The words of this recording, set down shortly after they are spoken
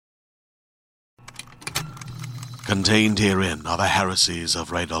Contained herein are the heresies of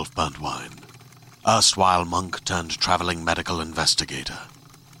Radolf Burntwine, erstwhile monk turned traveling medical investigator.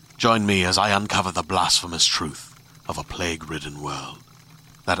 Join me as I uncover the blasphemous truth of a plague-ridden world,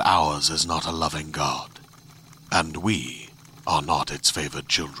 that ours is not a loving God, and we are not its favored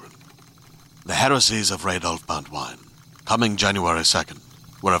children. The heresies of Radolf Burntwine, coming January 2nd,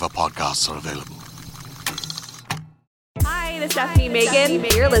 wherever podcasts are available. Hi, this is Stephanie Megan.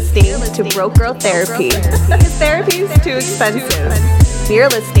 You're listening to Broke Girl Therapy. Because therapy is too expensive. You're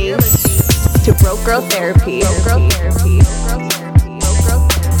listening to Broke Girl Therapy.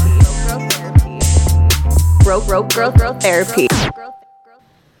 Broke Girl Therapy.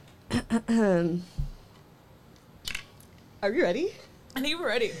 Are you ready? I think we're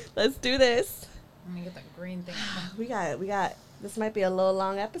ready. Let's do this. Let me get that green thing. We got. This might be a little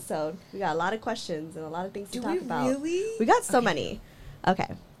long episode. We got a lot of questions and a lot of things to talk about. Really? We got so many. Okay.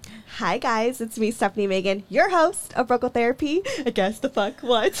 Hi guys, it's me, Stephanie Megan, your host of Broke Girl Therapy. I guess the fuck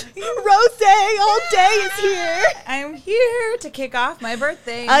what? Rose all day is here. I'm here to kick off my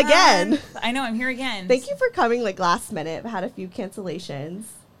birthday again. month. I know, I'm here again. Thank you for coming like last minute. I've had a few cancellations.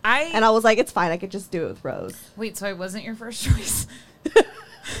 I was like, it's fine. I could just do it with Rose. Wait, so I wasn't your first choice?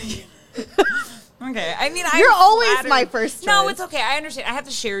 Okay, I mean, you're always my first choice. No, it's okay. I understand. I have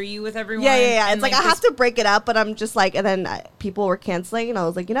to share you with everyone. Yeah. It's like I have to break it up, but I'm just like, and then people were canceling, and I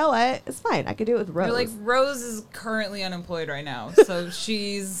was like, you know what? It's fine. I could do it with Rose. You're like, Rose is currently unemployed right now, so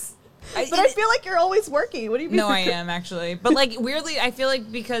she's... I feel like you're always working. What do you mean? No, I am, actually. But, like, weirdly, I feel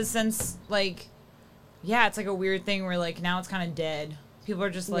like because since, like, yeah, it's like a weird thing where, like, now it's kind of dead. People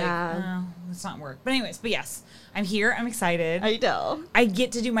are just like, oh, it's not work. But anyways, yes, I'm here. I'm excited. I know. I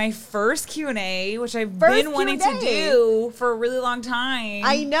get to do my first Q&A, which I've been wanting to do for a really long time.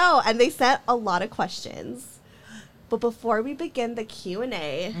 I know. And they sent a lot of questions. But before we begin the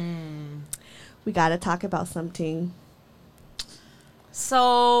Q&A, we got to talk about something.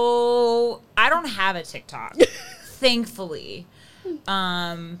 So I don't have a TikTok, thankfully.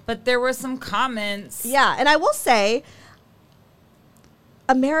 But there were some comments. Yeah. And I will say,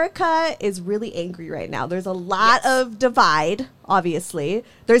 America is really angry right now. There's a lot of divide, obviously.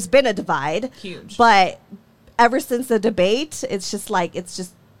 There's been a divide. Huge. But ever since the debate, it's just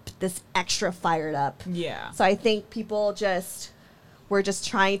this extra fired up. Yeah. So I think people we're just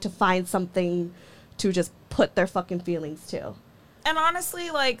trying to find something to just put their fucking feelings to. And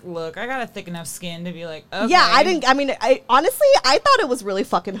honestly, like, look, I got a thick enough skin to be like, okay. Yeah, I honestly thought it was really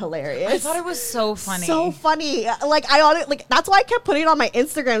fucking hilarious. I thought it was so funny. So funny. Like, that's why I kept putting it on my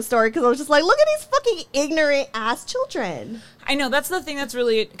Instagram story, because I was just like, look at these fucking ignorant ass children. I know, that's the thing that's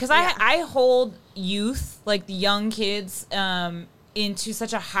really, because I hold youth, like the young kids, into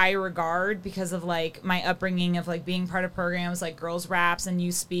such a high regard because of like my upbringing of like being part of programs like Girls Raps and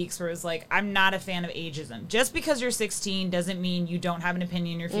You Speaks, where it's like I'm not a fan of ageism. Just because you're 16 doesn't mean you don't have an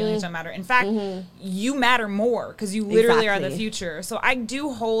opinion, your feelings don't matter. In fact, you matter more because you literally are the future. So I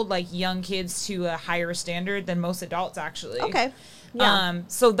do hold like young kids to a higher standard than most adults, actually. Okay. Yeah.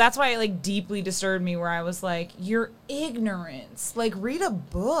 So that's why it like deeply disturbed me, where I was like, you're ignorance. Like, read a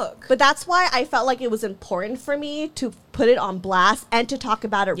book. But that's why I felt like it was important for me to put it on blast and to talk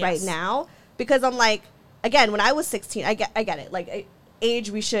about it right now. Because I'm like, again, when I was 16, I get it. Like,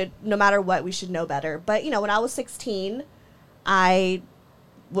 age, we should, no matter what, we should know better. But, you know, when I was 16, I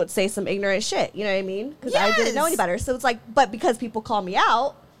would say some ignorant shit. You know what I mean? Because I didn't know any better. So it's like, but because people call me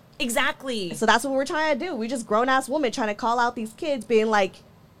out. Exactly. So that's what we're trying to do. We just grown-ass women trying to call out these kids, being like,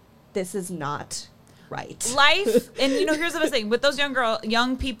 this is not right. Life, and you know, here's the best thing. With those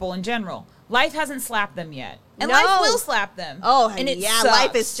young people in general, life hasn't slapped them yet. And life will slap them. Oh, and yeah,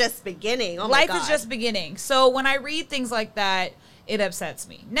 life is just beginning. Oh my God. Life is just beginning. So when I read things like that, it upsets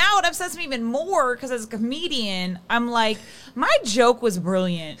me. Now it upsets me even more because as a comedian, I'm like, my joke was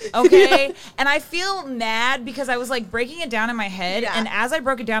brilliant, okay? And I feel mad because I was like breaking it down in my head. Yeah. And as I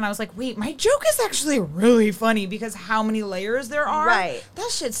broke it down, I was like, wait, my joke is actually really funny because how many layers there are. Right.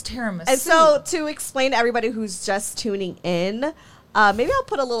 That shit's tiramisu. And so to explain to everybody who's just tuning in, maybe I'll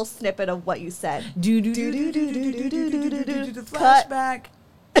put a little snippet of what you said. Flashback.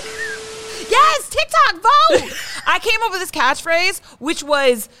 Yes, TikTok, vote! I came up with this catchphrase, which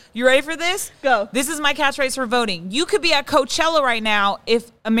was, you ready for this? Go. This is my catchphrase for voting. You could be at Coachella right now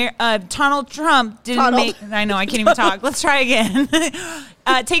if Donald Trump didn't make... I know, I can't even talk. Let's try again.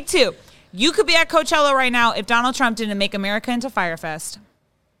 Take two. You could be at Coachella right now if Donald Trump didn't make America into Firefest.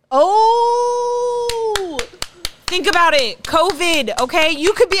 Oh! Think about it. COVID, okay?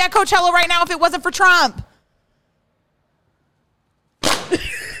 You could be at Coachella right now if it wasn't for Trump.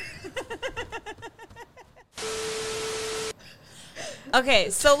 Okay,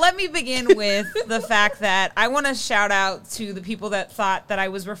 so let me begin with the fact that I want to shout out to the people that thought that I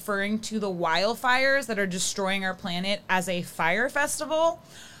was referring to the wildfires that are destroying our planet as a fire festival.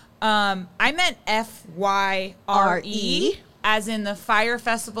 I meant FYRE, as in the fire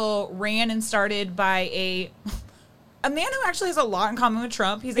festival ran and started by a man who actually has a lot in common with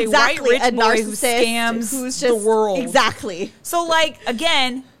Trump. He's a white rich boy who scams the world. Exactly. So, like,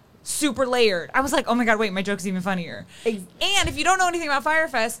 again, super layered. I was like, oh my God, wait, my joke's even funnier. And if you don't know anything about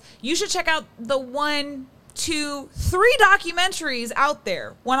Firefest, you should check out the 1, 2, 3 documentaries out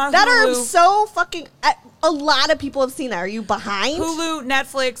there. One on that Hulu, are so fucking. A lot of people have seen that. Are you behind? Hulu,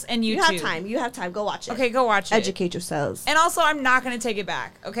 Netflix, and YouTube. You have time. Go watch it. Okay, go watch it. Educate yourselves. And also, I'm not going to take it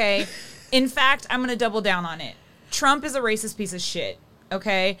back, okay? In fact, I'm going to double down on it. Trump is a racist piece of shit,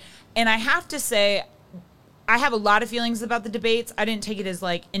 okay? And I have to say, I have a lot of feelings about the debates. I didn't take it as,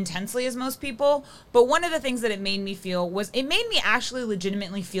 like, intensely as most people. But one of the things that it made me feel was it made me actually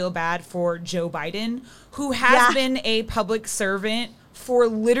legitimately feel bad for Joe Biden, who has been a public servant for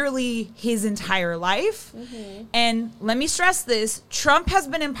literally his entire life. Mm-hmm. And let me stress this, Trump has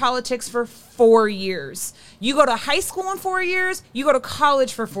been in politics for 4 years. You go to high school in 4 years, you go to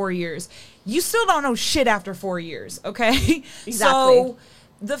college for 4 years. You still don't know shit after 4 years, okay? Exactly. So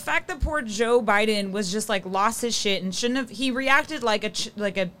the fact that poor Joe Biden was just like lost his shit and shouldn't have, he reacted like a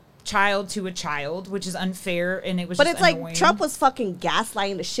child to a child, which is unfair, and it was but just it's annoying. like Trump was fucking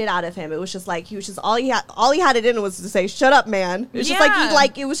gaslighting the shit out of him. It was just like all he had it in was to say, shut up, man. It's just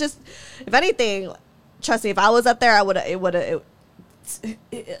like it was just, if anything, trust me, if I was up there, a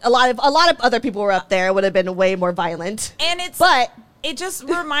lot of other people were up there, it would have been way more violent. And it just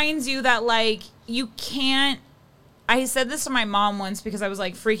reminds you that, like, you can't. I said this to my mom once because I was,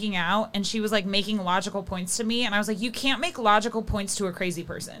 like, freaking out, and she was, like, making logical points to me, and I was like, you can't make logical points to a crazy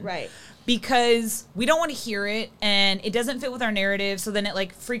person. Right. Because we don't want to hear it, and it doesn't fit with our narrative, so then it,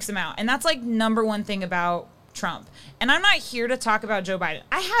 like, freaks them out. And that's, like, number one thing about Trump. And I'm not here to talk about Joe Biden.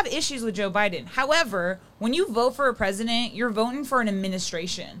 I have issues with Joe Biden. However, when you vote for a president, you're voting for an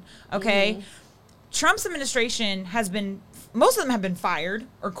administration, okay? Mm-hmm. Trump's administration has been, most of them have been fired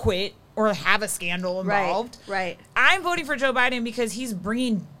or quit or have a scandal involved. Right. I'm voting for Joe Biden because he's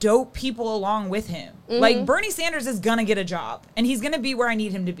bringing dope people along with him. Mm-hmm. Like, Bernie Sanders is going to get a job, and he's going to be where I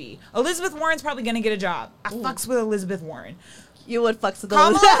need him to be. Elizabeth Warren's probably going to get a job. I fucks with Elizabeth Warren. You would fucks with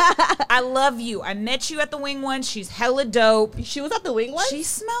Kamala, I love you. I met you at the Wing one. She's hella dope. She was at the Wing one? She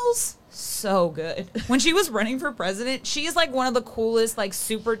smells so good. When she was running for president, she is like one of the coolest, like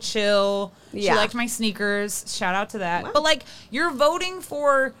super chill. Yeah. She liked my sneakers. Shout out to that. Wow. But like, you're voting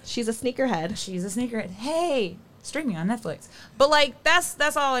for. She's a sneakerhead. She's a sneakerhead. Hey, streaming on Netflix. But like,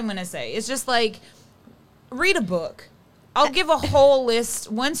 that's all I'm gonna say. It's just like, read a book. I'll give a whole list.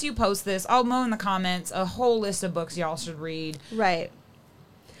 Once you post this, I'll mow in the comments a whole list of books y'all should read. Right.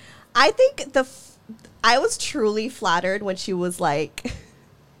 I think I was truly flattered when she was like,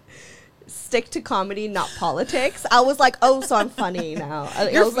 stick to comedy, not politics. I was like, oh, so I'm funny now.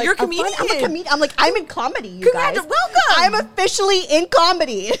 You're a comedian. I'm a comedian. I'm like, I'm in comedy, you guys. Welcome. I'm officially in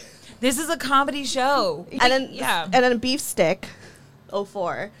comedy. This is a comedy show. And then Beefstick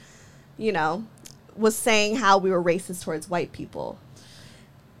 04, was saying how we were racist towards white people.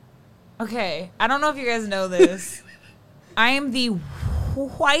 Okay, I don't know if you guys know this. I am the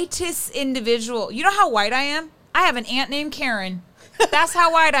whitest individual. You know how white I am? I have an aunt named Karen. That's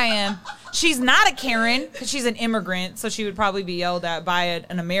how white I am. She's not a Karen because she's an immigrant, so she would probably be yelled at by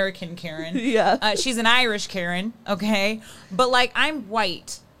an American Karen. Yeah. She's an Irish Karen, okay? But, like, I'm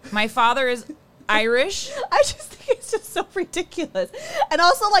white. My father is Irish. I just think it's just so ridiculous. And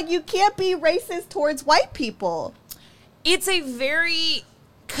also, like, you can't be racist towards white people. It's a very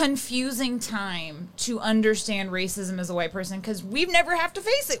confusing time to understand racism as a white person because we never have to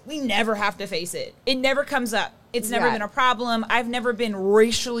face it. We never have to face it. It never comes up. It's never been a problem. I've never been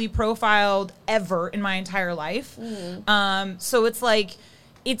racially profiled ever in my entire life. Mm-hmm. So it's like,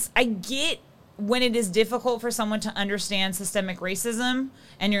 I get when it is difficult for someone to understand systemic racism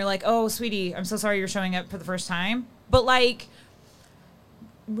and you're like, oh, sweetie, I'm so sorry you're showing up for the first time. But like,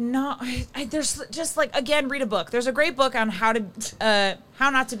 no, there's just like, again, read a book. There's a great book on how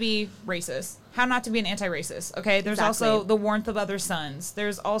not to be racist, how not to be an anti-racist. Okay. There's also The Warmth of Other Suns.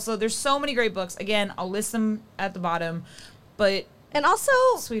 There's so many great books. Again, I'll list them at the bottom, and also,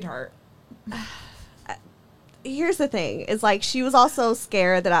 sweetheart, here's the thing is like, she was also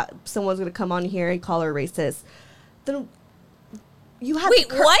scared that someone's going to come on here and call her racist. Then you have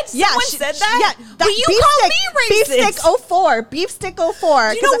what? Yeah, someone said that? Yeah, but you called me racist. Beefstick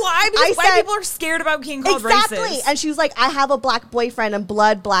 04. Do you know why? Because white people are scared about being called racist. Exactly. And she was like, I have a black boyfriend and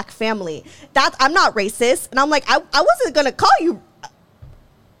black family. I'm not racist. And I'm like, I wasn't going to call you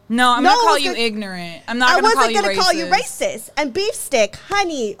No, I'm going to call you ignorant. I'm not going to call you racist. I wasn't going to call you racist. And beef stick,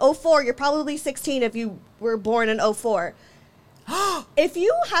 honey, 04, you're probably 16 if you were born in 04. If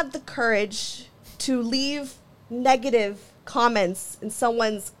you have the courage to leave negative comments in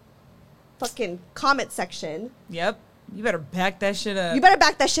someone's fucking comment section. Yep. You better back that shit up. You better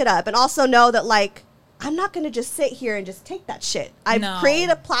back that shit up. And also know that, like, I'm not going to just sit here and just take that shit. I've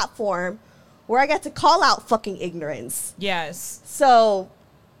created a platform where I get to call out fucking ignorance. Yes. So...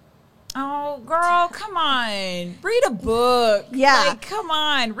 Oh, girl, come on. Read a book. Yeah. Like, come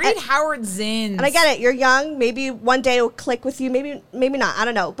on. Read Howard Zinn's. And I get it. You're young. Maybe one day it'll click with you. Maybe not. I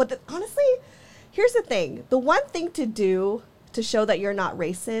don't know. But honestly, here's the thing. The one thing to do to show that you're not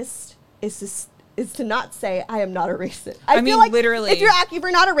racist is to not say, I am not a racist. I mean, like, literally. If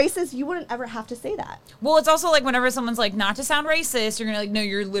you're not a racist, you wouldn't ever have to say that. Well, it's also like whenever someone's like, not to sound racist, you're going to like, no,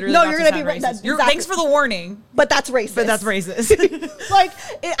 you're literally not to sound racist. Exactly. Thanks for the warning. But that's racist. Like,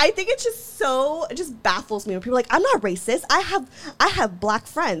 I think it just baffles me when people are like, I'm not racist. I have black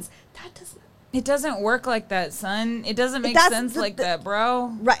friends. It doesn't work like that, son. It doesn't make sense like that,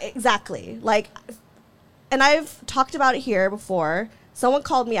 bro. Right, exactly. Like, and I've talked about it here before. Someone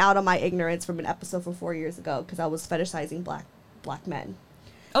called me out on my ignorance from an episode from 4 years ago because I was fetishizing black men.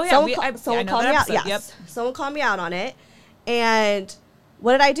 Oh, yeah. Someone called me out. Yes. Yep. Someone called me out on it. And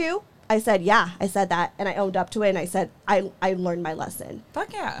what did I do? I said, yeah, I said that. And I owned up to it. And I said, I learned my lesson.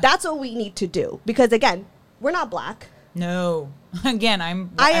 Fuck yeah. That's what we need to do. Because, again, we're not black. No. Again, I'm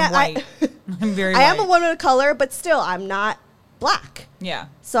white. I'm very white. I am a woman of color, but still, I'm not black. Yeah.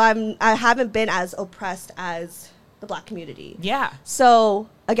 So I haven't been as oppressed as the black community. Yeah. So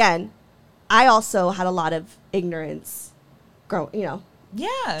again, I also had a lot of ignorance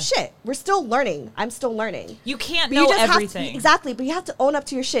Yeah. Shit. We're still learning. I'm still learning. You can't know everything. Exactly. But you have to own up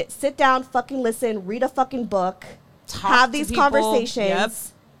to your shit. Sit down, fucking listen, read a fucking book, have these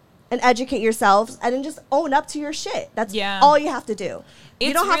conversations, and educate yourselves, and then just own up to your shit. That's all you have to do.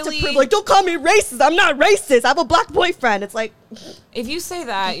 You don't have to prove, like, don't call me racist. I'm not racist. I have a black boyfriend. It's like... If you say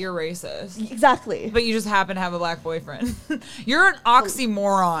that, you're racist. Exactly. But you just happen to have a black boyfriend. You're an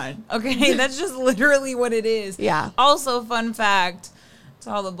oxymoron. Okay? That's just literally what it is. Yeah. Also, fun fact,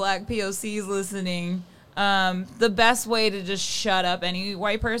 to all the black POCs listening, the best way to just shut up any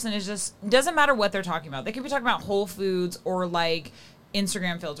white person is just... Doesn't matter what they're talking about. They could be talking about Whole Foods or, like,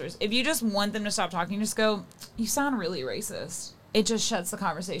 Instagram filters. If you just want them to stop talking, just go, you sound really racist. It just shuts the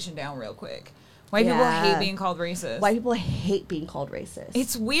conversation down real quick. White people hate being called racist. White people hate being called racist.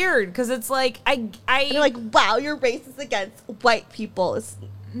 It's weird because it's like and you're like, wow, you're racist against white people. So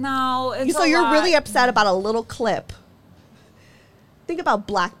you're really upset about a little clip. Think about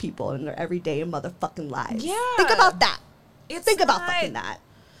black people in their everyday motherfucking lives. Yeah, think about that. Think about fucking that.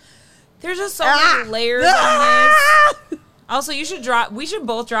 There's just so many layers on this. Also, we should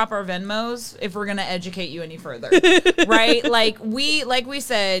both drop our Venmos if we're going to educate you any further, right? Like we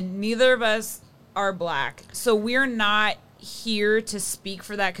said, neither of us are black. So we're not here to speak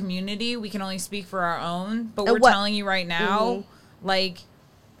for that community. We can only speak for our own. But we're telling you right now, like,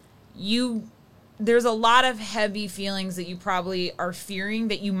 there's a lot of heavy feelings that you probably are fearing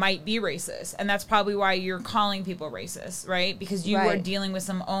that you might be racist. And that's probably why you're calling people racist, right? Because you are dealing with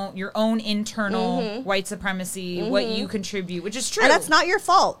your own internal white supremacy, what you contribute, which is true. And that's not your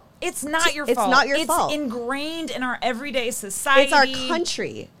fault. It's not your fault. It's not your fault. It's ingrained in our everyday society. It's our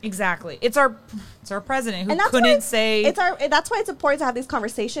country. Exactly. It's our president who couldn't say... That's why it's important to have these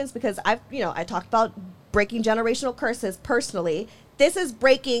conversations, because I talked about breaking generational curses personally. This is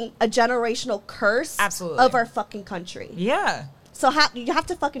breaking a generational curse of our fucking country. Yeah. So you have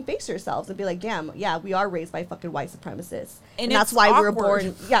to fucking face yourselves and be like, damn, yeah, we are raised by fucking white supremacists. And that's why we were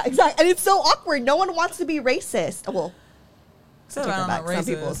born. Yeah, exactly. And it's so awkward. No one wants to be racist. Well, some people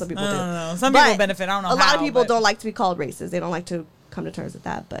do. No. Some people benefit. I don't know how. A lot of people don't like to be called racist. They don't like to come to terms with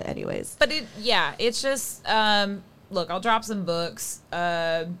that. But anyways. But it's just, look, I'll drop some books.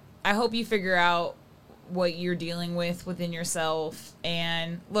 I hope you figure out what you're dealing with within yourself.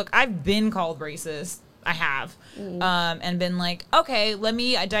 And look, I've been called racist. I have. And been like, okay, let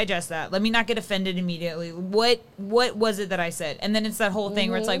me digest that. Let me not get offended immediately. What was it that I said? And then it's that whole thing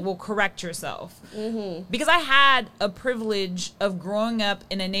where it's like, well, correct yourself. Because I had a privilege of growing up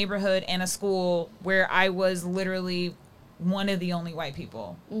in a neighborhood and a school where I was literally one of the only white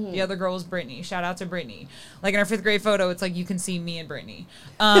people. The other girl was Brittany. Shout out to Brittany. Like in our 5th grade photo, it's like you can see me and Brittany.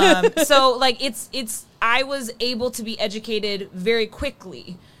 So like I was able to be educated very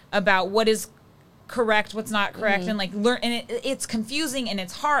quickly about what is correct, what's not correct, and like learn. And it's confusing and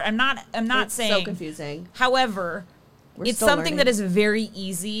it's hard. I'm not saying so confusing. However, it's something learning that is very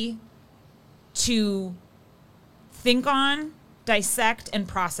easy to think on, dissect and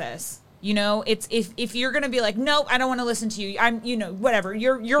process. You know, it's if you're gonna be like, nope, I don't want to listen to you. I'm, you know, whatever.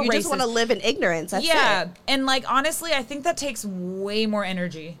 You're racist. You just want to live in ignorance. That's it. And like honestly, I think that takes way more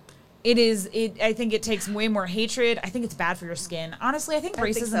energy. I think it takes way more hatred. I think it's bad for your skin. Honestly, I think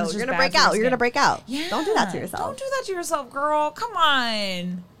racism is just bad. You're gonna break out. You're gonna break out. Yeah. Don't do that to yourself. Don't do that to yourself, girl. Come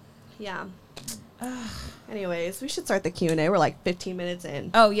on. Yeah. Anyways, we should start the Q&A. We're like 15 minutes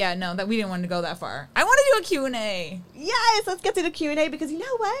in. Oh, yeah, no, that we didn't want to go that far. I want to do a Q&A. Yes, let's get to the Q&A because you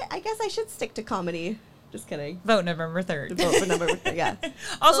know what? I guess I should stick to comedy. Just kidding. Vote November 3rd. Vote for November 3rd, yeah.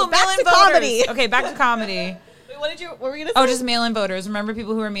 Also, so mail-in voters. Comedy. Okay, back to comedy. Wait, what were we going to say? Oh, just mail-in voters. Remember,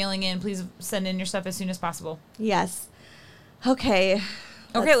 people who are mailing in, please send in your stuff as soon as possible. Yes. Okay.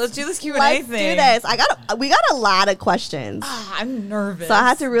 Let's do this Q&A thing. Let's do this. We got a lot of questions. I'm nervous. So I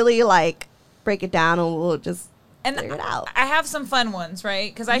had to really, like, break it down and we'll just figure it out. I have some fun ones,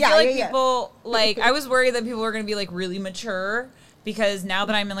 right? Because I feel like people, like, I was worried that people were going to be, like, really mature because now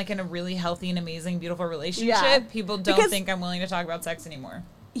that I'm in, like, in a really healthy and amazing, beautiful relationship, people don't think I'm willing to talk about sex anymore.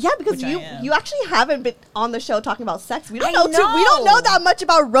 Yeah, because you actually haven't been on the show talking about sex. We don't know. We don't know that much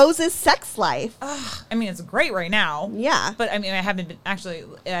about Rose's sex life. I mean, it's great right now. Yeah. But I mean, I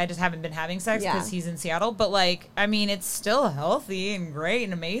just haven't been having sex because he's in Seattle. But like, I mean, it's still healthy and great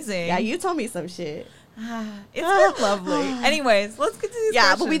and amazing. Yeah, you told me some shit. It's been lovely. Anyways, let's get to these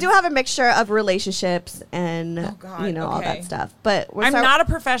questions. But we do have a mixture of relationships and all that stuff. But I'm not a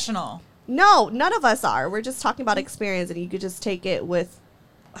professional. No, none of us are. We're just talking about experience, and you could just take it with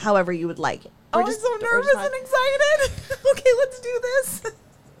however you would like it. I'm so nervous and excited. Okay, let's do this.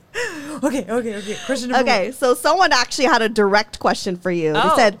 Okay. Question number one. So someone actually had a direct question for you. They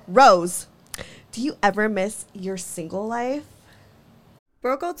said, Rose, do you ever miss your single life?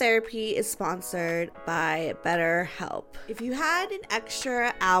 Broke Girl Therapy is sponsored by BetterHelp. If you had an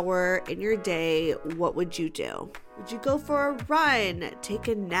extra hour in your day, what would you do? Would you go for a run, take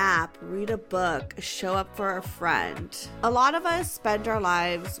a nap, read a book, show up for a friend? A lot of us spend our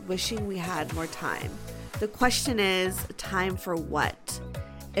lives wishing we had more time. The question is, time for what?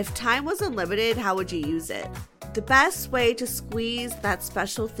 If time was unlimited, how would you use it? The best way to squeeze that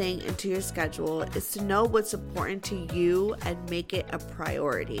special thing into your schedule is to know what's important to you and make it a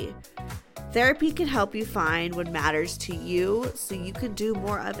priority. Therapy can help you find what matters to you so you can do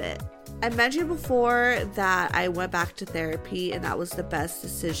more of it. I mentioned before that I went back to therapy and that was the best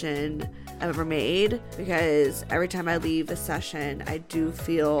decision I've ever made because every time I leave a session, I do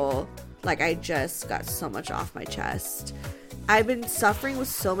feel like I just got so much off my chest. I've been suffering with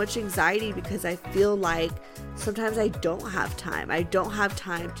so much anxiety because I feel like sometimes I don't have time. I don't have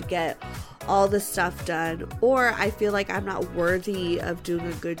time to get all the stuff done, or I feel like I'm not worthy of doing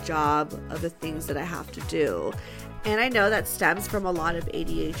a good job of the things that I have to do. And I know that stems from a lot of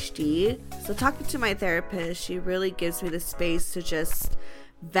ADHD. So talking to my therapist, she really gives me the space to just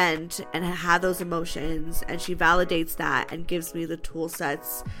vent and have those emotions, and she validates that and gives me the tool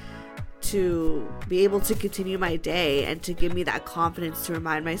sets to be able to continue my day and to give me that confidence to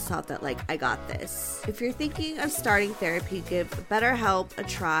remind myself that, like, I got this. If you're thinking of starting therapy, give BetterHelp a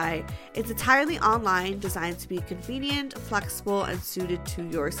try. It's entirely online, designed to be convenient, flexible, and suited to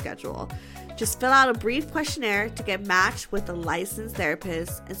your schedule. Just fill out a brief questionnaire to get matched with a licensed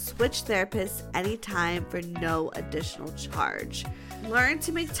therapist and switch therapists anytime for no additional charge. Learn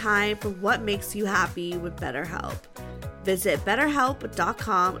to make time for what makes you happy with BetterHelp. Visit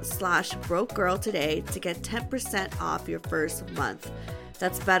betterhelp.com/brokegirl today to get 10% off your first month.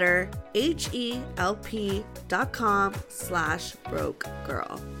 That's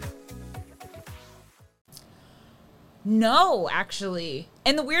betterhelp.com/brokegirl. No, actually.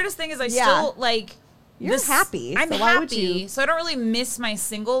 And the weirdest thing is I still, like... You're happy. I'm happy. So I don't really miss my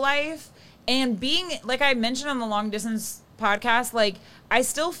single life. And being, like I mentioned on the long distance podcast, like, I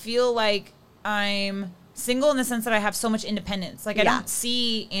still feel like I'm single in the sense that I have so much independence. Like, I don't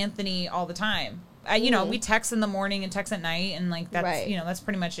see Anthony all the time. We text in the morning and text at night, and like that's that's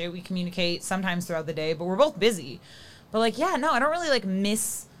pretty much it. We communicate sometimes throughout the day, but we're both busy. But like, I don't really like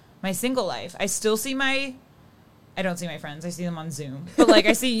miss my single life. I still see I don't see my friends. I see them on Zoom. But like,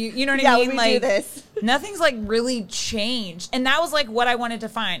 I see you. You know what I mean? We like, do this. Nothing's like really changed, and that was like what I wanted to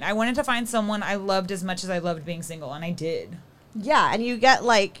find. I wanted to find someone I loved as much as I loved being single, and I did. Yeah, and you get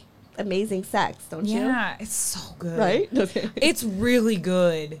like amazing sex, don't you? Yeah, it's so good. Right? Okay. It's really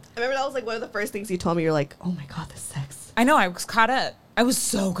good. I remember that was like one of the first things you told me. You're like, oh my God, the sex. I know, I was caught up. I was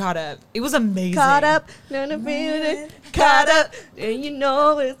so caught up. It was amazing. Caught up. Caught up. And you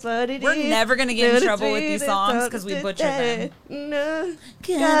know it's what it is. We're never going to get in trouble with these songs because we butcher them.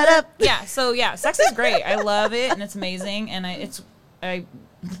 Caught up. Yeah, so sex is great. I love it, and it's amazing, and I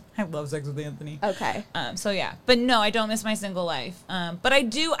I love sex with Anthony. Okay. So yeah, but no, I don't miss my single life. But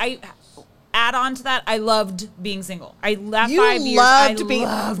I add on to that. I loved being single. That 5 years, I loved being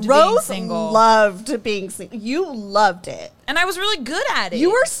single. Loved being single. You loved it, and I was really good at it.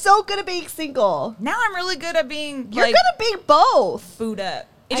 You were so good at being single. Now I'm really good at being. You're good at being both. Booed up.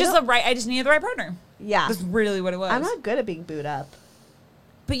 It's just the right. I just needed the right partner. Yeah, that's really what it was. I'm not good at being booed up.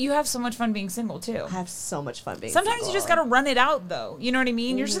 But you have so much fun being single, too. I have so much fun being Sometimes single. you just got to run it out, though. You know what I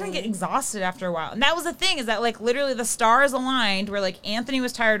mean? You're just going to get exhausted after a while. And that was the thing, is that, like, literally the stars aligned where, like, Anthony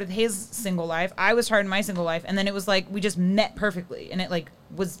was tired with his single life. I was tired in my single life. And then it was, like, we just met perfectly. And it, like,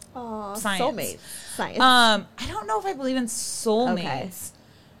 was science. Soulmates. Science. I don't know if I believe in soulmates. Okay.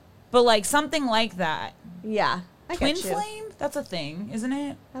 But, like, something like that. Yeah. Twin flame? That's a thing, isn't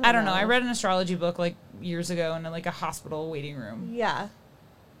it? I don't know. I read an astrology book, like, years ago in, like, a hospital waiting room. Yeah.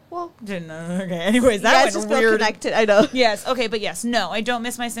 Well, didn't know. Okay. Anyways, that went just weird. Feel connected. I know. Yes. Okay. But yes, no, I don't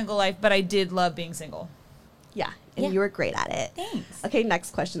miss my single life, but I did love being single. Yeah, and you were great at it. Thanks. Okay.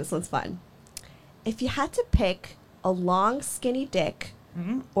 Next question. This one's fun. If you had to pick a long, skinny dick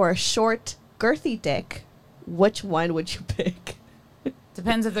or a short, girthy dick, which one would you pick?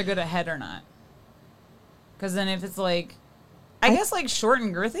 Depends if they're good at head or not. Because then if it's like, I guess like short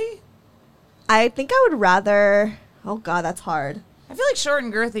and girthy. I think I would rather. Oh God, that's hard. I feel like short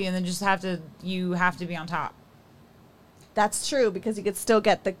and girthy, and then you have to be on top. That's true, because you could still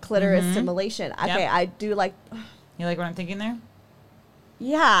get the clitoris stimulation. Okay, I do like... You like what I'm thinking there?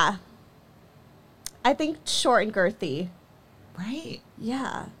 Yeah. I think short and girthy. Right.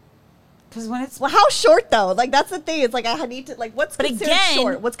 Yeah. Because when it's... Well, how short, though? Like, that's the thing. It's like, I need to... Like, what's considered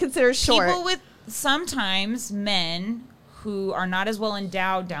short? What's considered short? People with... Sometimes men who are not as well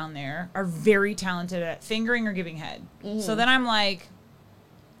endowed down there are very talented at fingering or giving head. So then I'm like,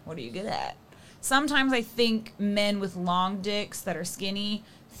 what are you good at? Sometimes I think men with long dicks that are skinny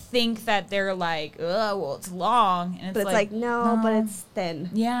think that they're like, oh, well, it's long. And it's like, no, but it's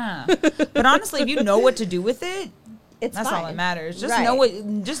thin. Yeah. But honestly, if you know what to do with it, that's fine. all that matters. Just know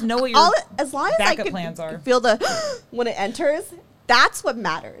what your as long as backup plans are. Feel the when it enters. That's what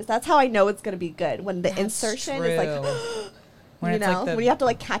matters. That's how I know it's going to be good. When the insertion is like, when you have to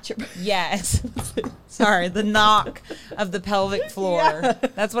like catch it. Yes. Sorry, the knock of the pelvic floor. Yeah.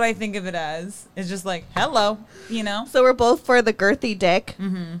 That's what I think of it as. It's just like, hello, So we're both for the girthy dick.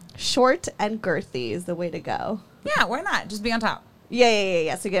 Short and girthy is the way to go. Yeah, why not? Just be on top.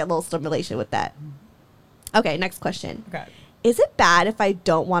 Yeah. So get a little stimulation with that. Okay, next question. Okay. Is it bad if I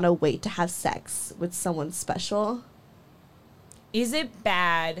don't want to wait to have sex with someone special? Is it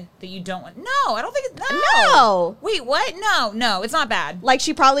bad that you don't want... No, I don't think it's... No. Wait, what? No, it's not bad. Like,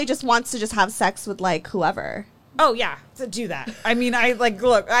 she probably just wants to just have sex with, like, whoever. Oh, yeah, to do that. I mean,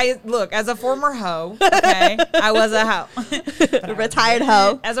 look, as a former hoe, okay, I was a hoe. A retired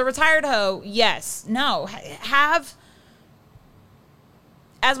hoe. As a retired hoe, yes. No,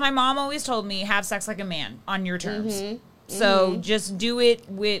 as my mom always told me, have sex like a man on your terms. So just do it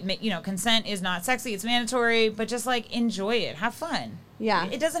with, consent is not sexy. It's mandatory, but just like enjoy it. Have fun. Yeah.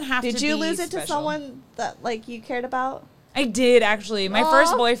 It doesn't have to be Did you lose it special. to someone that like you cared about? I did actually. My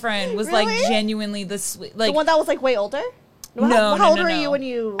first boyfriend was like genuinely the sweet, like the one that was like way older. No, how old were you when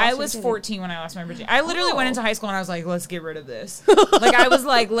you lost I was 14 when I lost my virginity. I literally went into high school and I was like, let's get rid of this. Like, I was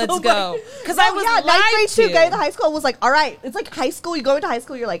like, let's go. Because I was lied ninth grade to. to go to high school was like, all right. It's like high school. You go into high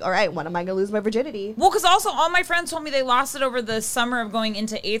school, you're like, all right, when am I going to lose my virginity? Well, because also all my friends told me they lost it over the summer of going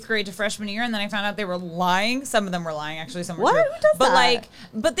into 8th grade to freshman year, and then I found out they were lying. Some of them were lying, actually. Some were true. Who does that?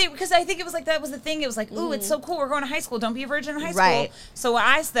 Because I think it was like, that was the thing. It was like, ooh, it's so cool. We're going to high school. Don't be a virgin in high school. Right. So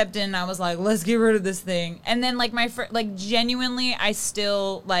I stepped in and I was like, let's get rid of this thing. And then like genuinely, I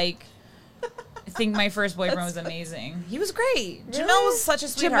still like think my first boyfriend was amazing. He was great. Really? Jamel was such a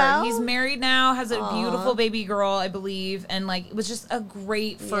sweetheart. He's married now, has a beautiful baby girl, I believe, and like it was just a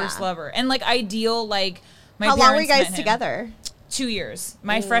great first lover. And like ideal, like my How parents long were you guys met together? 2 years.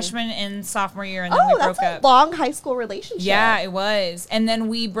 My freshman and sophomore year, and then we broke up. That's a long high school relationship. Yeah, it was. And then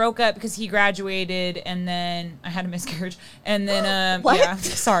we broke up because he graduated, and then I had a miscarriage. And then, yeah,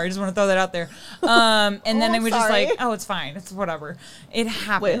 sorry, I just want to throw that out there. And then it was just like, oh, it's fine. It's whatever. It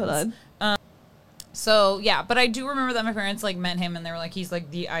happens. Wait, hold on. So, yeah, but I do remember that my parents, like, met him, and they were like, he's,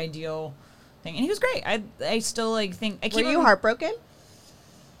 like, the ideal thing. And he was great. I still, like, think... Were you heartbroken?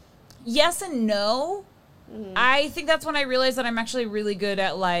 Yes and no. I think that's when I realized that I'm actually really good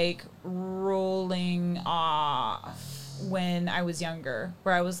at, like, rolling off when I was younger.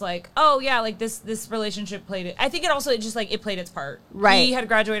 Where I was like, oh, yeah, like, this relationship played it. I think it also, it played its part. Right. He had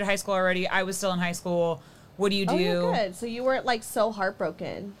graduated high school already. I was still in high school. What do you do? Oh, you're good. So you weren't, like, so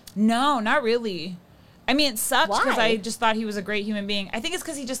heartbroken. No, not really. I mean, it sucked because Why? I just thought he was a great human being. I think it's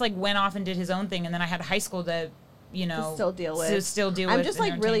because he just like went off and did his own thing, and then I had high school to, you know, still deal with. I'm just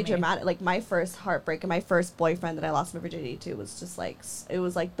like really dramatic. Like my first heartbreak and my first boyfriend that I lost my virginity to was just like it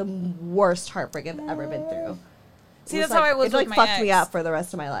was like the worst heartbreak I've ever been through. See, that's how I was it with like my fucked me ex. up for the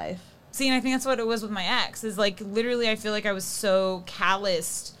rest of my life. See, and I think that's what it was with my ex. Is like literally, I feel like I was so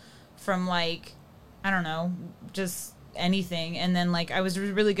calloused from like, I don't know, just anything. And then like I was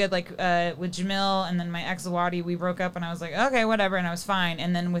really good like with Jamil, and then my ex Zawadi, we broke up, and I was like, okay, whatever, and I was fine.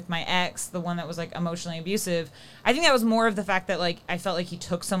 And then with my ex, the one that was like emotionally abusive, I think that was more of the fact that like I felt like he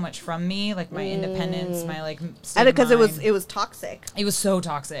took so much from me, like my independence, my like state And of because mind. it was toxic. It was so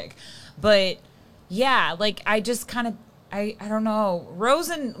toxic. But yeah, like I just kind of I don't know. Rose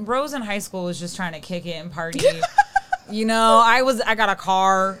in high school was just trying to kick it and party. You know, I got a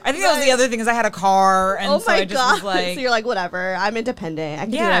car. I think that was the other thing is I had a car, and so I just was like, so you're like, whatever, I'm independent. I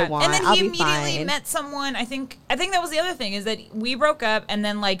can do what I want. And then I'll he be immediately fine. met someone. I think that was the other thing is that we broke up, and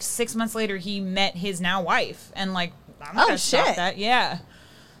then like 6 months later he met his now wife, and like I'm not gonna stop that. Yeah.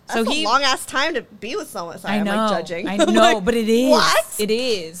 That's a long ass time to be with someone. Sorry, I know, I'm like judging. I know, like, but it is. What? It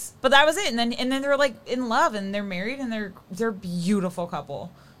is. But that was it. And then they're like in love, and they're married, and they're a beautiful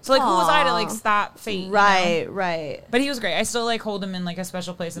couple. So like, who was I to like stop fate? Right, you know? right. But he was great. I still like hold him in like a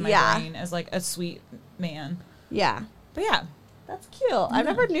special place in my brain as like a sweet man. Yeah. But yeah. That's cute. I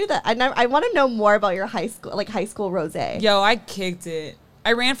never knew that. I want to know more about your high school rose. Yo, I kicked it.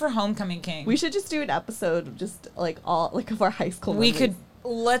 I ran for homecoming king. We should just do an episode of just like all like of our high school. We memories. could.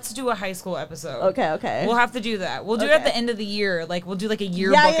 Let's do a high school episode. Okay. We'll have to do that. We'll do it at the end of the year. Like, we'll do like a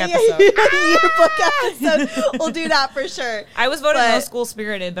yearbook episode. Yearbook episode. We'll do that for sure. I was voted no school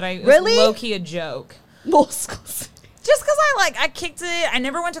spirited, but it was low-key a joke. No school spirited. Just because I kicked it. I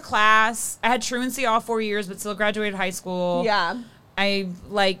never went to class. I had truancy all 4 years, but still graduated high school. Yeah. I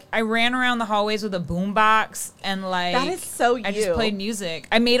ran around the hallways with a boombox and like that is so you. I just played music.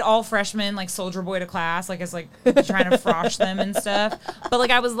 I made all freshmen like Soldier Boy to class, like as like trying to frosh them and stuff. But like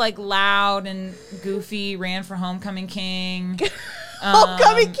I was like loud and goofy. Ran for homecoming king.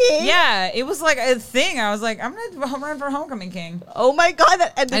 Homecoming king. Yeah, it was like a thing. I was like, I'm gonna run for homecoming king. Oh my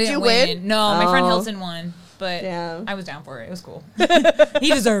god! And did you win? No, my friend Hilton won. But I was down for it. It was cool.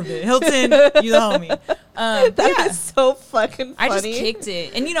 He deserved it. Hilton, you the homie. That is so fucking funny. I just kicked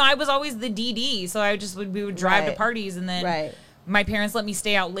it. And, you know, I was always the DD. So we would drive to parties. And then my parents let me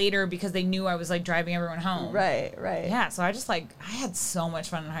stay out later because they knew I was, like, driving everyone home. Right. Yeah. So I just, like, I had so much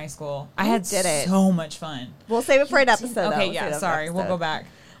fun in high school. I had so much fun. We'll save it for an episode, Okay, yeah. Sorry. We'll go back.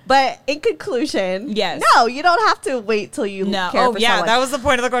 But in conclusion, yes. No, you don't have to wait till you care for someone. That was the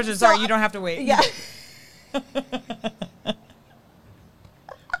point of the question. Sorry, you don't have to wait. Yeah.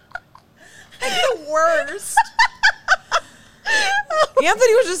 The worst.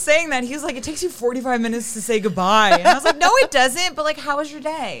 Anthony was just saying that. He was like, it takes you 45 minutes to say goodbye. And I was like, no, it doesn't. But like, how was your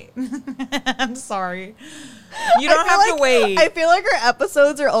day? I'm sorry. You don't have to wait. I feel like our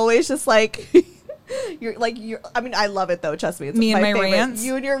episodes are always just like I mean, I love it though, trust me. It's me and my favorite. rants.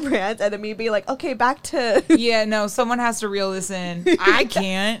 You and your rants, and then me being like, okay, back to yeah, no, someone has to reel this in. I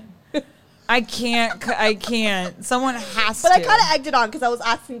can't. Someone has to. But I kind of egged it on because I was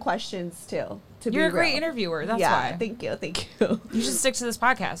asking questions too. You're a great interviewer. That's why. Thank you. You should stick to this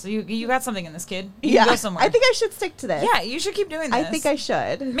podcast. You got something in this, kid. You can go somewhere. I think I should stick to this. Yeah, you should keep doing this. I think I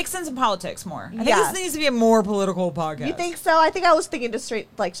should. Mix in some politics more. I think this needs to be a more political podcast. You think so? I think I was thinking just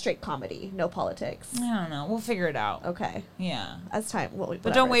straight comedy, no politics. I don't know. We'll figure it out. Okay. Yeah. As time.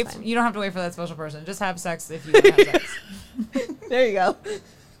 But don't wait. You don't have to wait for that special person. Just have sex if you want to have sex. There you go.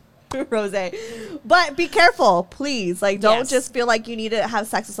 Rose. But be careful, please. Like, don't just feel like you need to have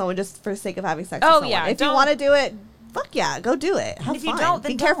sex with someone just for the sake of having sex with someone. Yeah. If you want to do it, fuck yeah, go do it. Have fun. If you don't,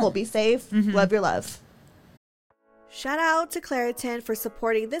 then be careful. don't. Be safe. Love your love. Shout out to Claritin for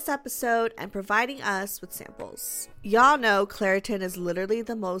supporting this episode and providing us with samples. Y'all know Claritin is literally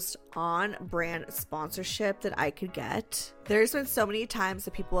the most on-brand sponsorship that I could get. There's been so many times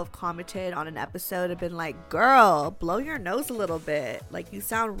that people have commented on an episode and been like, girl, blow your nose a little bit. Like, you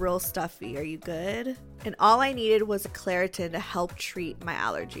sound real stuffy. Are you good? And all I needed was a Claritin to help treat my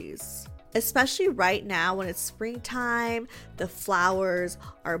allergies. Especially right now when it's springtime, the flowers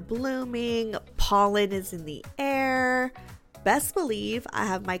are blooming, pollen is in the air. Best believe I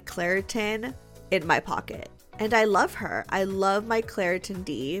have my Claritin in my pocket. And I love her. I love my Claritin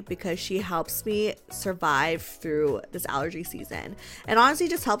D because she helps me survive through this allergy season. And honestly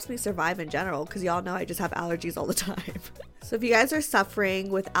just helps me survive in general because y'all know I just have allergies all the time. So if you guys are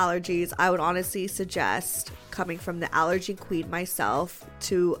suffering with allergies, I would honestly suggest, coming from the allergy queen myself,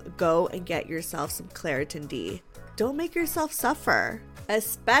 to go and get yourself some Claritin D. don't make yourself suffer,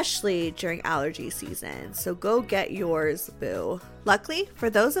 especially during allergy season. So go get yours, boo. Luckily, for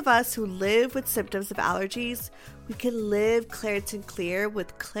those of us who live with symptoms of allergies, we can live Claritin Clear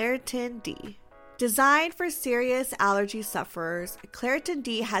with Claritin D. Designed for serious allergy sufferers, Claritin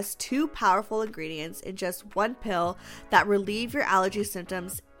D has 2 powerful ingredients in just 1 pill that relieve your allergy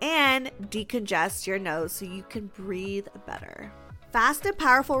symptoms and decongest your nose so you can breathe better. Fast and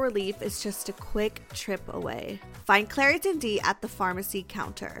powerful relief is just a quick trip away. Find Claritin D at the pharmacy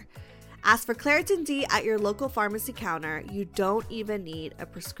counter. Ask for Claritin D at your local pharmacy counter. You don't even need a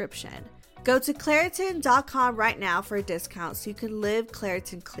prescription. Go to Claritin.com right now for a discount so you can live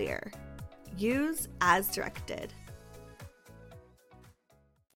Claritin Clear. Use as directed.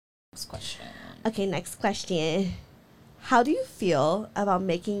 Next question. Okay, next question. How do you feel about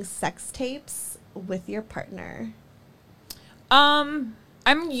making sex tapes with your partner? I'm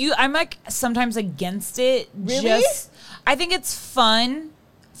like sometimes against it. Really? I think it's fun.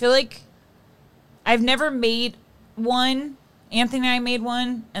 I feel like I've never made one. Anthony and I made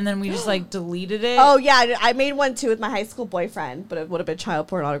one, and then we just like deleted it. Oh yeah, I made one too with my high school boyfriend, but it would have been child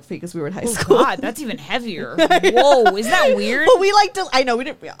pornography because we were in high school. God, that's even heavier. Whoa, isn't that weird? But we like to. I know we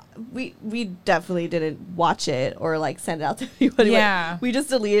didn't. We definitely didn't watch it or like send it out to anybody. Yeah, we just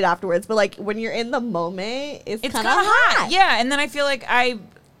deleted afterwards. But like when you're in the moment, it's kind of hot. Yeah, and then I feel like I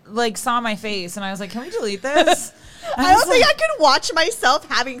like saw my face, and I was like, "Can we delete this?" I don't think I could watch myself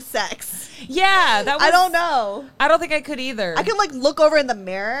having sex. Yeah, that was, I don't know. I don't think I could either. I can like look over in the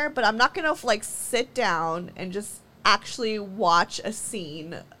mirror, but I'm not gonna like sit down and just actually watch a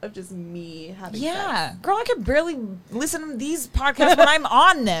scene of just me having sex. Girl, I could barely listen to these podcasts when I'm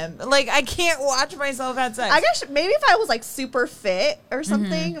on them. Like, I can't watch myself have sex. I guess maybe if I was like super fit or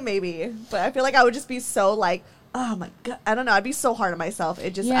something, maybe. But I feel like I would just be so like, oh my God. I don't know. I'd be so hard on myself. I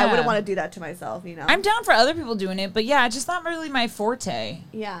wouldn't want to do that to myself, you know? I'm down for other people doing it, but yeah, it's just not really my forte.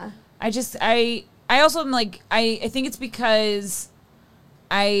 Yeah. I also am like, I think it's because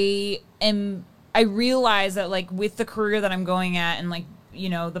I realize that like with the career that I'm going at and like, you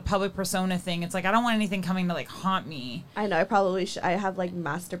know, the public persona thing, it's like, I don't want anything coming to like haunt me. I know. I probably should. I have like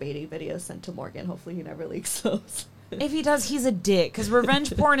masturbating videos sent to Morgan. Hopefully he never leaks those. If he does, he's a dick. Because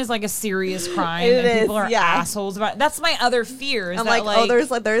revenge porn is like a serious crime, and people are assholes about it. That's my other fear. I'm like, oh,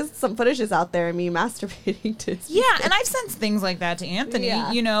 there's some footages out there of me masturbating to. Yeah, and I've sent things like that to Anthony,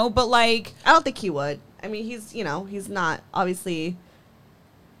 you know, but like, I don't think he would. I mean, he's not obviously.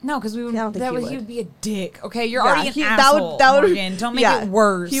 No, because he would be a dick. Okay, you're Yeah, already an asshole. Morgan. Don't make it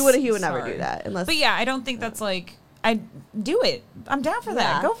worse. He would never do that unless. But yeah, I don't think that's like. I do it. I'm down for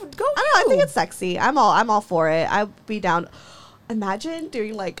that. Go. I don't know. I think it's sexy. I'm all for it. I'd be down. Imagine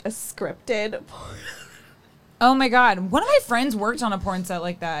doing like a scripted porn. Oh my God. One of my friends worked on a porn set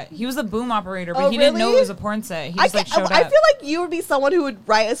like that. He was a boom operator, but he didn't know it was a porn set. He just like showed up. I feel like you would be someone who would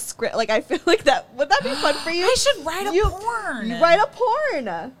write a script. Like I feel like would that be fun for you? I should write a porn. You write a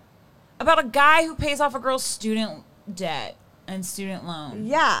porn about a guy who pays off a girl's student debt and student loan.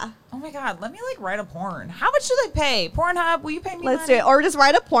 Yeah. Oh my God, let me like write a porn. How much do they pay? Pornhub, will you pay me Let's money? do it. Or just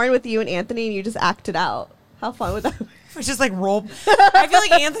write a porn with you and Anthony and you just act it out. How fun would that be? We just like roll. I feel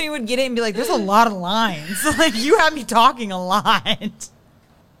like Anthony would get it and be like, there's a lot of lines. Like, you have me talking a lot.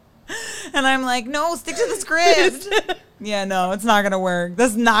 And I'm like, no, stick to the script. Yeah, no, it's not going to work.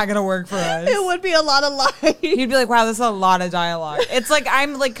 That's not going to work for us. It would be a lot of lines. You'd be like, wow, this is a lot of dialogue. It's like,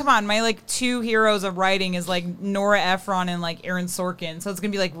 I'm like, come on, my like 2 heroes of writing is like Nora Ephron and like Aaron Sorkin. So it's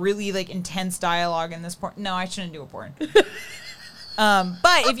going to be like really like intense dialogue in this porn. No, I shouldn't do a porn.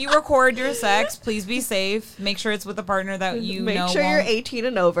 But if you record your sex, please be safe. Make sure it's with a partner that you know. Make sure you're 18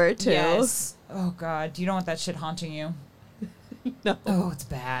 and over too. Yes. Oh God, you don't want that shit haunting you. No. Oh, it's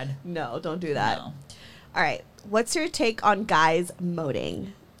bad. No, don't do that. No. All right. What's your take on guys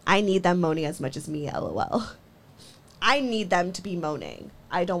moaning? I need them moaning as much as me, LOL. I need them to be moaning.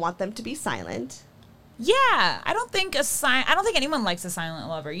 I don't want them to be silent. Yeah, I don't think anyone likes a silent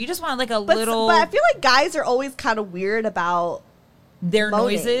lover. You just want like little. But I feel like guys are always kind of weird about their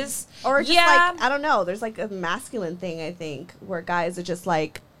moaning. Noises. Or just like, I don't know. There's like a masculine thing, I think, where guys are just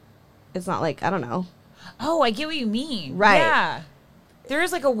like, it's not like, I don't know. Oh, I get what you mean. Right. Yeah. There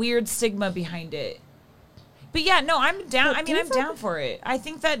is like a weird stigma behind it. But yeah, no, I'm down. I mean, I'm down for it. I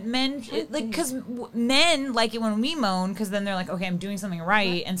think that men, because men like it when we moan, because then they're like, okay, I'm doing something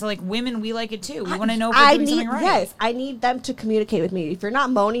right. And so, like, women, we like it too. We want to know if we're doing something right. Yes, I need them to communicate with me. If you're not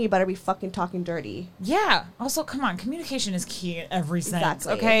moaning, you better be fucking talking dirty. Yeah. Also, come on, communication is key in every sense.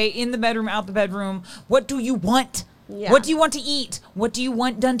 Exactly. Okay, in the bedroom, out the bedroom. What do you want? Yeah. What do you want to eat? What do you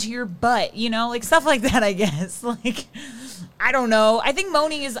want done to your butt? You know, like stuff like that, I guess. Like, I don't know. I think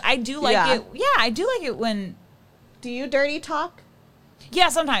moaning is, I do like it. Yeah, I do like it when Do you dirty talk? Yeah,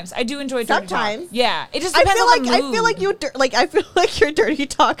 sometimes I do enjoy dirty Sometimes. talk. Yeah, it just depends on the mood. I feel like your dirty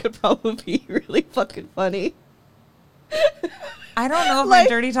talk could probably be really fucking funny. I don't know if Like- my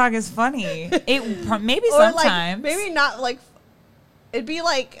dirty talk is funny. It maybe Or sometimes. maybe not like. It'd be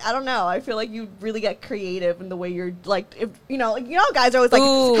like, I don't know. I feel like you really get creative in the way you're like, if how guys are always like,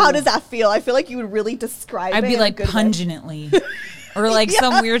 Ooh. how does that feel? I feel like you would really describe it. I'd be in a like good way. pungently, or like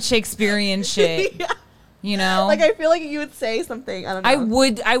some weird Shakespearean shit. Yeah. You know, Like I feel like you would say something. I don't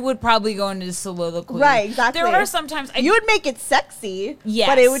know. I would probably go into soliloquy. Right, exactly. There are sometimes you would make it sexy. Yes.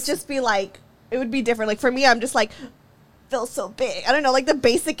 But it would just be like, it would be different. Like for me, I'm just like, feel so big. I don't know, like the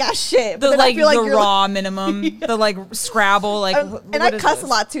basic ass shit. But the then like I feel like the you're raw minimum, the like Scrabble, like. and I cuss a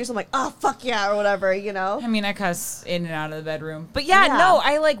lot too, so I'm like, oh fuck yeah, or whatever, you know. I mean, I cuss in and out of the bedroom, but yeah, Yeah. no,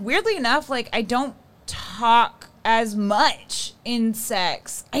 I like weirdly enough, like I don't talk as much in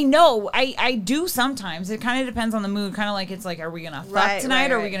sex. I know I do sometimes. It kind of depends on the mood. Kind of like it's like, are we gonna fuck Right,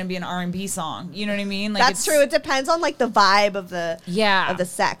 tonight, or are we right. gonna be an R&B song? You know what I mean? Like That's true. It depends on like the vibe of the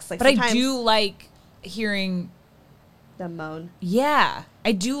sex. Like, but I sometimes do like hearing. the moan. Yeah,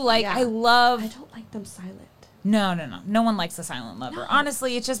 I do like. Yeah. I love. I don't like them silent. No. No one likes a silent lover. No.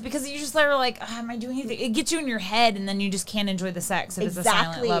 Honestly, it's just because you just are like, am I doing anything? It gets you in your head, and then you just can't enjoy the sex if it's a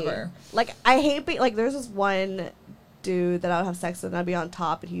silent lover. Like I hate being like. There's this one dude that I would have sex with, and I'd be on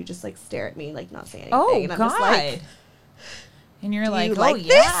top, and he would just like stare at me, like not say anything. Oh and I'm God! just like, And you're Do like, you oh like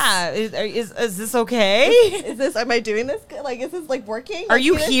yeah, is this okay? is this? Am I doing this? Like, is this like working? Are Like,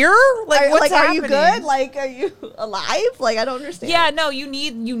 you know- here? Like, what's are happening? you good? Like, are you alive? Like, I don't understand. Yeah, no, you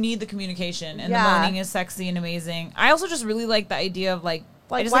need the communication, and Yeah. the moaning is sexy and amazing. I also just really like the idea of like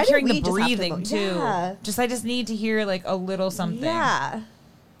I just why like do hearing we the just have to breathing moan? too. Yeah. I just need to hear like a little something. Yeah.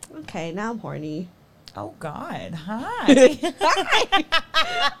 Okay, now I'm horny. Oh God, hi.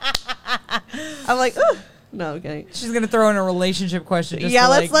 I'm like, ugh. No, I'm kidding. She's gonna throw in a relationship question. Just Yeah,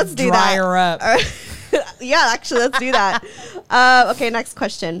 to, let's do dry that. her up. All right. Yeah, actually, let's do that. Okay, next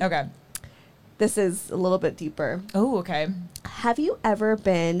question. Okay. This is a little bit deeper. Oh, okay. Have you ever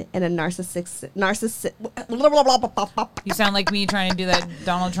been in a narcissist? You sound like me trying to do that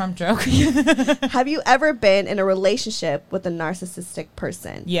Donald Trump joke. Have you ever been in a relationship with a narcissistic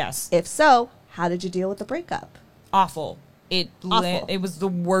person? Yes. If so, how did you deal with the breakup? Awful. Awful. It was the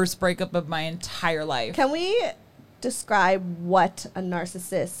worst breakup of my entire life. Can we describe what a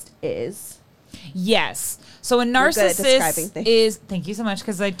narcissist is? Yes. So a good at describing narcissist things. is, thank you so much,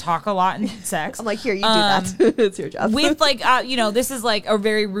 because I talk a lot in sex. I'm like, here, you do that. It's your job. With like, this is like a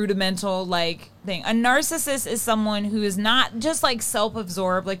very rudimental like thing. A narcissist is someone who is not just like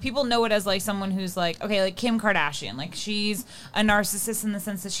self-absorbed. Like people know it as like someone who's like, okay, like Kim Kardashian. Like she's a narcissist in the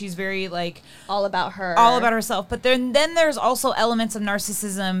sense that she's very like all about her. all about herself. But then there's also elements of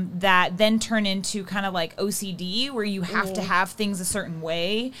narcissism that then turn into kind of like OCD, where you have to have things a certain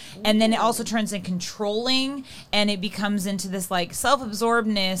way. And then it also turns in controlling, and it becomes into this like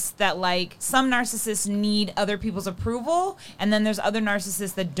self-absorbedness that like some narcissists need other people's approval, and then there's other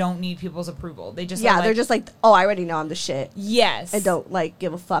narcissists that don't need people's approval. They just they're just like, oh, I already know I'm the shit. Yes. I don't like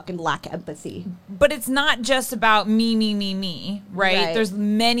give a fuck and lack empathy. But it's not just about me, right? Right. There's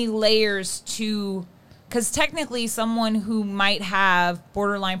many layers to, because technically someone who might have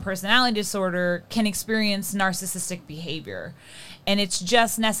borderline personality disorder can experience narcissistic behavior. And it's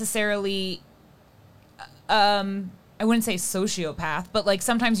just necessarily, I wouldn't say sociopath, but like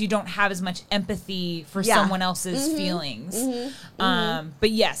sometimes you don't have as much empathy for someone else's feelings.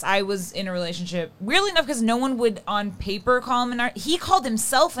 But yes, I was in a relationship, weirdly enough, because no one would on paper call him he called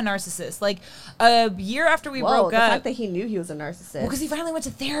himself a narcissist. Like a year after we broke the up. fact that he knew he was a narcissist. Because he finally went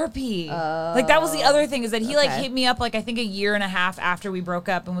to therapy. Like that was the other thing, is that he like okay. hit me up like I think a year and a half after we broke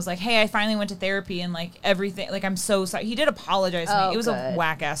up and was like, hey, I finally went to therapy and like everything, like I'm so sorry. He did apologize to me. It was a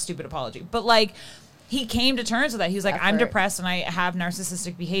whack ass stupid apology. But like he came to terms with that. He was like, I'm depressed and I have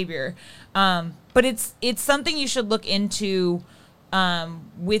narcissistic behavior. But it's something you should look into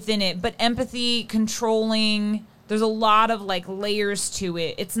within it. But empathy, controlling, there's a lot of like layers to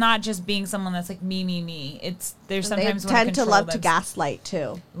it. It's not just being someone that's like me. There's sometimes they tend to love to gaslight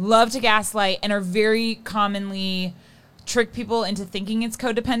too. Love to gaslight and are very commonly trick people into thinking it's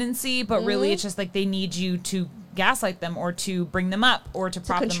codependency, but really it's just like they need you to gaslight them or to bring them up or to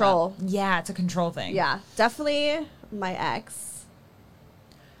prop control. them up. Yeah, it's a control thing. Yeah, definitely my ex.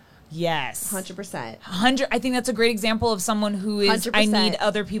 Yes. 100%. I think that's a great example of someone who is, 100%. I need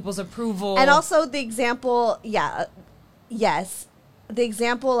other people's approval. And also the example, yes, the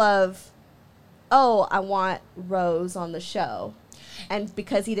example of, oh, I want Rose on the show. And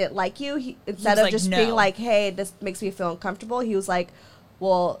because he didn't like you, instead of like, just no. being like, hey, this makes me feel uncomfortable, he was like,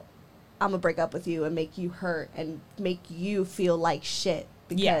 well, I'm gonna break up with you and make you hurt and make you feel like shit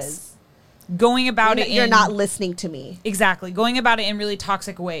because going about you're not listening to me. Exactly. Going about it in really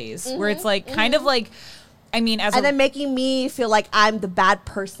toxic ways where it's like kind of like, I mean, and then making me feel like I'm the bad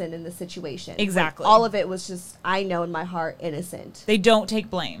person in the situation. Exactly. Like, all of it was just, I know in my heart, innocent. They don't take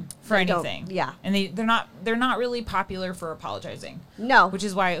blame for anything. Yeah. And they're not really popular for apologizing. No. Which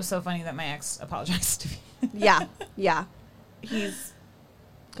is why it was so funny that my ex apologized to me. Yeah. He's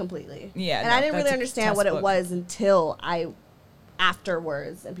completely. Yeah. And I didn't really understand what it was until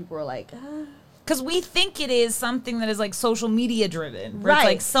afterwards, and people were like, because we think it is something that is like social media driven, right? It's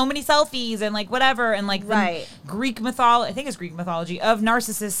like so many selfies and like whatever, and like the Greek mythology. I think it's Greek mythology of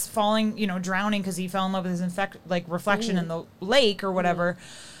Narcissus falling, drowning because he fell in love with his reflection in the lake or whatever.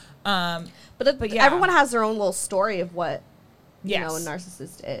 But yeah, everyone has their own little story of what a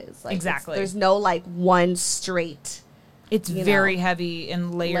narcissist is. Like, exactly. There's no like one straight. It's very heavy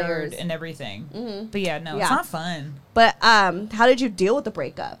and layered and everything. Mm-hmm. But yeah, no, it's not fun. But how did you deal with the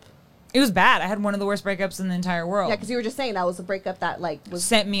breakup? It was bad. I had one of the worst breakups in the entire world. Yeah, because you were just saying that was a breakup that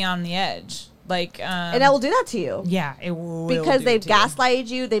sent me on the edge. And that will do that to you. Yeah, it will. Because they've gaslighted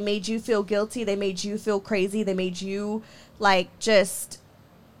you. They made you feel guilty. They made you feel crazy. They made you just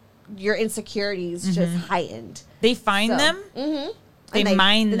your insecurities just heightened. They find them. Mm-hmm. They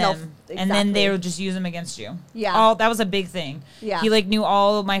mine them, and then they'll just use them against you. Yeah, that was a big thing. Yeah, he knew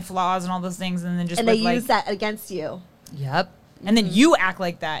all of my flaws and all those things, and then they use that against you. Yep. And then you act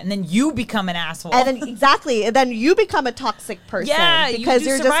like that, and then you become an asshole. And then and then you become a toxic person. Yeah, because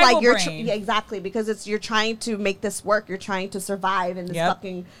you're just like exactly, because you're trying to make this work. You're trying to survive in this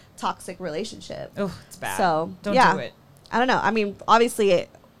fucking toxic relationship. Oh, it's bad. So don't do it. I don't know. I mean, obviously,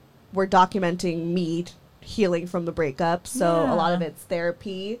 we're documenting me healing from the breakup, so a lot of it's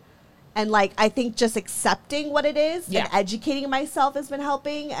therapy, and I think just accepting what it is and educating myself has been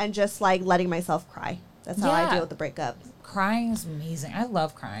helping, and just letting myself cry. That's how I deal with the breakup. Crying is amazing. I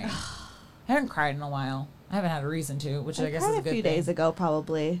love crying. I haven't cried in a while. I haven't had a reason to, which I guess is a good thing. A few days ago,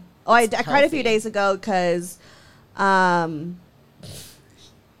 probably. Oh, I cried a few days ago because, I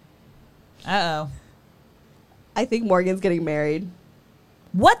think Morgan's getting married.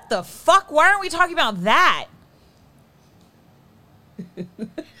 What the fuck? Why aren't we talking about that?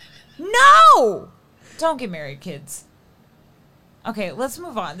 No! Don't get married, kids. Okay, let's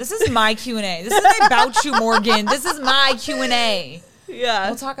move on. This is my Q&A. This isn't about you, Morgan. This is my Q&A. Yeah.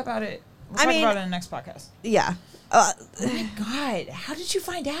 We'll talk about it. We'll talk about it in the next podcast. Yeah. Oh my God. How did you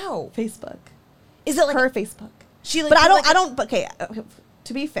find out? Facebook. Is it her Facebook? She but I don't, okay,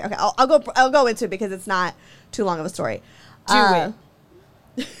 to be fair, okay, I'll go into it because it's not too long of a story. Do it.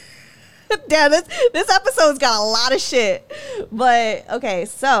 Damn, this episode's got a lot of shit. But, okay,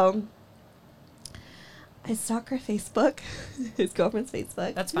 so I stalk her Facebook, his girlfriend's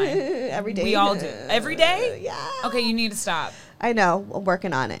Facebook. That's fine. Every day. We all do. Every day? Yeah. Okay, you need to stop. I know. I'm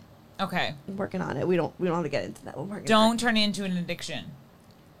working on it. Okay. I'm working on it. We don't have to get into that. Don't turn it into an addiction.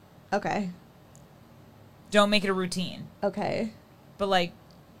 Okay. Don't make it a routine. Okay. But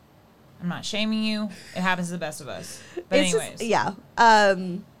I'm not shaming you. It happens to the best of us. But it's anyways. Just, yeah.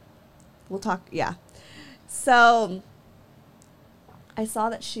 We'll talk. Yeah. So I saw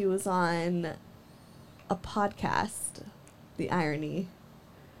that she was on a podcast, The Irony,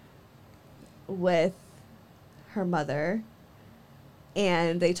 with her mother,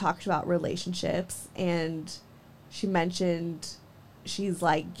 and they talked about relationships, and she mentioned she's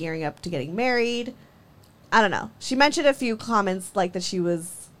gearing up to getting married. I don't know. She mentioned a few comments that she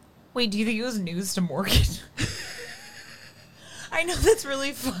was... Wait, do you think it was news to Morgan? I know that's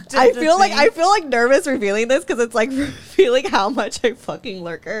really fucked up. I feel nervous revealing this because it's revealing how much I fucking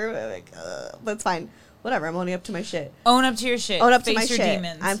lurk her. That's fine. Whatever, I'm owning up to my shit. Own up to your shit. Own up to my your shit.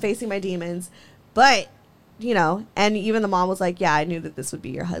 Demons. I'm facing my demons. But, and even the mom was like, yeah, I knew that this would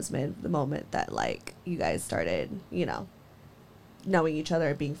be your husband the moment that, you guys started, knowing each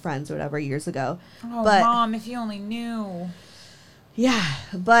other, being friends or whatever years ago. Oh, but, Mom, if you only knew. Yeah,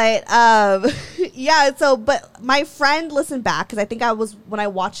 but, but my friend listened back, because I think when I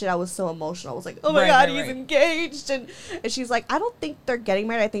watched it, I was so emotional. I was like, oh my God, he's engaged. And she's like, I don't think they're getting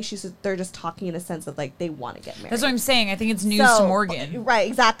married. I think they're just talking in a sense of, they want to get married. That's what I'm saying. I think it's news to Morgan. Right,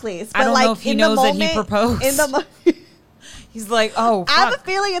 exactly. But I don't know if he knows that he proposed. In the He's like, oh, fuck. I have a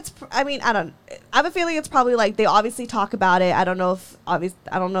feeling I have a feeling it's probably, they obviously talk about it. I don't know if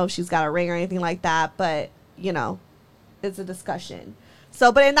she's got a ring or anything like that, but, it's a discussion.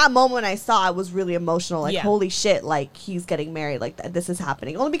 So, but in that moment when I saw, I was really emotional. Holy shit, he's getting married. This is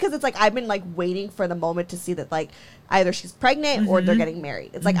happening. Only because it's I've been waiting for the moment to see that either she's pregnant or they're getting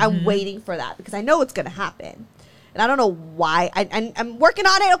married. It's I'm waiting for that because I know it's going to happen. And I don't know why. I'm working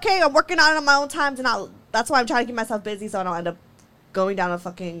on it, okay? I'm working on it on my own time. That's why I'm trying to keep myself busy so I don't end up going down a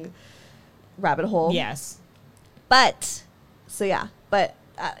fucking rabbit hole. Yes. But, so yeah. But,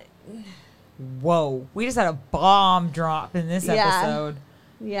 whoa. We just had a bomb drop in this episode.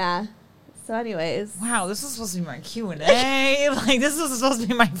 Yeah. So anyways. Wow, this was supposed to be my Q&A. Like, this was supposed to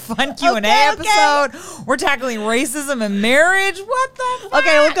be my fun Q&A episode. We're tackling racism and marriage. What the fuck?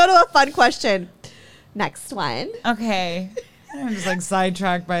 Okay, we'll go to a fun question. Next one. Okay. I'm just like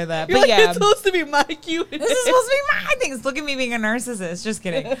sidetracked by that. You're But like, yeah. it's supposed to be my Q&A. This is supposed to be my thing. Look at me being a narcissist. Just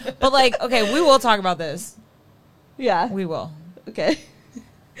kidding. But like, okay, we will talk about this. Yeah. We will. Okay.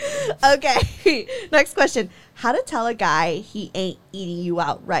 Okay. Next question. How to tell a guy he ain't eating you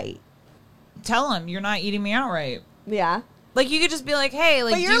out right? Tell him you're not eating me out right. Yeah. Like, you could just be like, hey,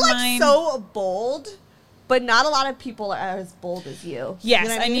 like, but you're do you like mind? so bold, but not a lot of people are as bold as you. Yes, You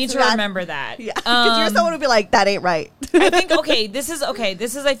know what I mean? need So to remember that. Yeah. Because you're someone who'd be like, that ain't right. I think, this is,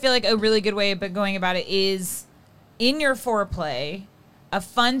 I feel like a really good way of going about it is in your foreplay. A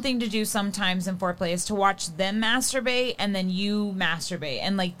fun thing to do sometimes in foreplay is to watch them masturbate and then you masturbate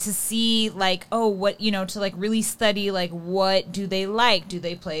and like to see like, oh, what, you know, to like really study like what do they like? Do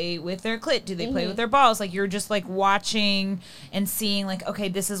they play with their clit? Do they play with their balls? Like you're just like watching and seeing like, okay,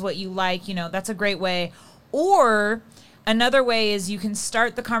 this is what you like, you know, that's a great way. Or another way is you can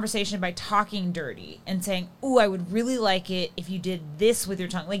start the conversation by talking dirty and saying, ooh, I would really like it if you did this with your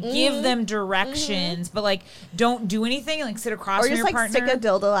tongue. Like, give them directions, but, like, don't do anything. Like, sit across from your partner. Or just, like, stick a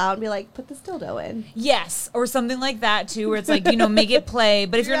dildo out and be like, put this dildo in. Yes, or something like that, too, where it's, like, you know, make it play.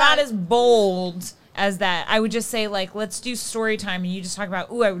 But if you're not as bold as that, I would just say, like, let's do story time, and you just talk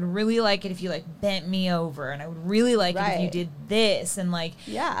about, ooh, I would really like it if you, like, bent me over, and I would really like it if you did this, and, like,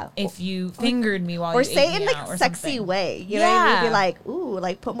 if you fingered me while you ate me out. Or say it in, like, a sexy way. You know what I mean? Be like, ooh,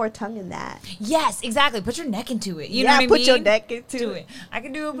 like, put more tongue in that. Yes, exactly. Put your neck into it. You know what I mean? Put your neck into it. I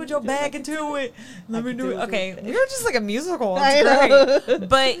can do it. Put your back into it. Let me do it. Okay, you're just like a musical. It's great.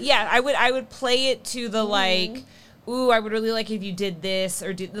 But, yeah, I would play it to the, like... ooh, I would really like it if you did this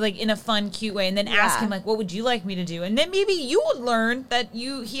or like in a fun, cute way, and then ask him like, what would you like me to do? And then maybe you would learn that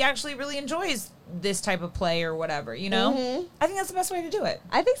he actually really enjoys this type of play or whatever, you know? I think that's the best way to do it.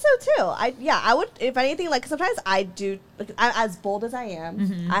 I think so too. I would, if anything, like sometimes I do, like as bold as I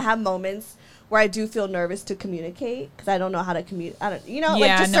am, I have moments where I do feel nervous to communicate because I don't know how to communicate. I don't, you know,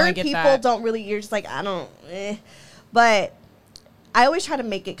 like just certain people don't really, you're just like, I don't, but I always try to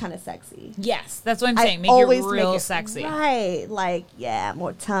make it kind of sexy. Yes, that's what I'm saying. Make it real sexy. Right. Like, yeah,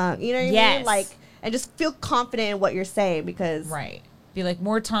 more tongue. You know what I mean? Like, and just feel confident in what you're saying because... Right. Be like,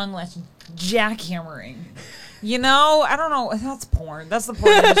 more tongue, less jackhammering. You know? I don't know. That's porn. That's the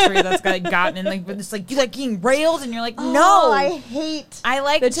porn industry that's gotten in. Like, but it's like, you like getting railed and you're like, no. I hate I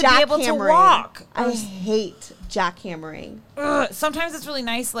like to be able to walk. I hate jackhammering. Sometimes it's really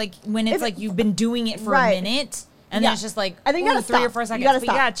nice, like, when it's like you've been doing it for a minute. And then it's just like, I think you gotta 3 or 4 seconds. You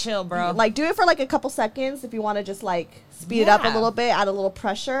gotta chill, bro. Like, do it for like a couple seconds if you want to just like speed it up a little bit, add a little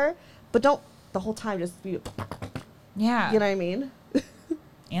pressure. But don't the whole time just be... Yeah. You know what I mean?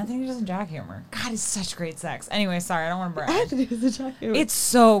 Anthony doesn't jackhammer. God, it's such great sex. Anyway, sorry, I don't want to brag. Anthony doesn't jackhammer. It's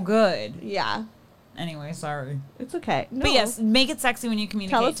so good. Yeah. Anyway, sorry. It's okay. No. But yes, make it sexy when you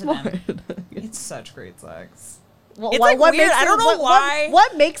communicate to them. It's such great sex. Well, it's like weird. I don't know why.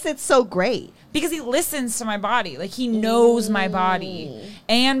 What makes it so great? Because he listens to my body. Like, he knows my body.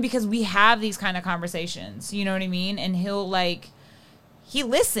 And because we have these kind of conversations. You know what I mean? And he'll, like... He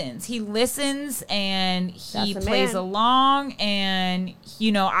listens. He listens, and he plays along. And,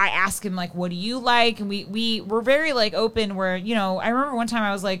 you know, I ask him, like, what do you like? And we're very, like, open where, you know... I remember one time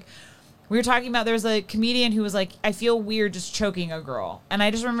I was, like... We were talking about... There was a comedian who was, like, I feel weird just choking a girl. And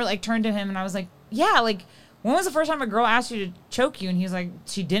I just remember, like, turned to him, and I was like, yeah, like... When was the first time a girl asked you to choke you? And he was like,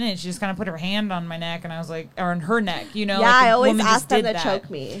 she didn't. She just kind of put her hand on my neck. And I was like, or on her neck, you know? Yeah, like I always ask them to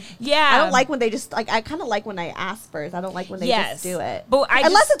choke me. Yeah. I don't like when they just, like, I kind of like when I ask first. I don't like when they just do it. But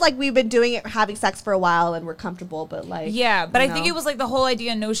unless it's like we've been doing it, having sex for a while and we're comfortable, but like. Yeah, but I think it was like the whole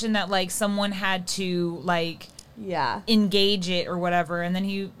idea notion that like someone had to like. Yeah. Engage it or whatever. And then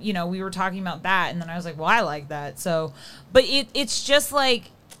he, you know, we were talking about that. And then I was like, well, I like that. So, but it's just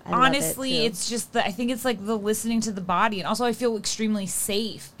like. Honestly, it's just I think it's like the listening to the body. And also I feel extremely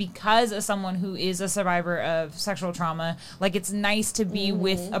safe because of someone who is a survivor of sexual trauma. Like, it's nice to be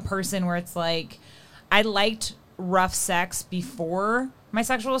with a person where it's like, I liked rough sex before my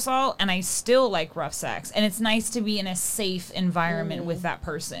sexual assault and I still like rough sex. And it's nice to be in a safe environment with that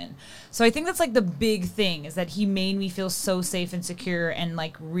person. So I think that's like the big thing is that he made me feel so safe and secure and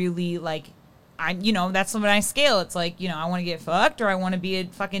like really like that's when I scale. It's like, I want to get fucked or I want to be a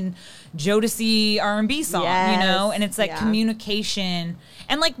fucking Jodeci R&B song, and it's like communication.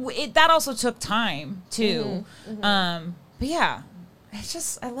 And like that also took time too. But yeah, it's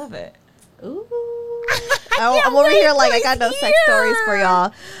just, I love it. Ooh. I'm over here like, I got no sex stories for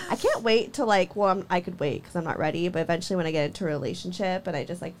y'all. I can't wait to like, I could wait because I'm not ready, but eventually when I get into a relationship and I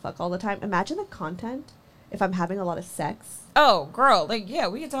just like fuck all the time, imagine the content if I'm having a lot of sex. Oh, girl, like, yeah,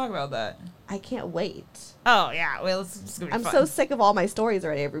 we can talk about that. I can't wait. Oh, yeah, well, it's gonna be I'm fun. so sick of all my stories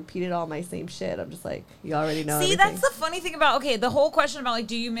already. I've repeated all my same shit. I'm just like, you already know See, everything. that's the funny thing about, the whole question about, like,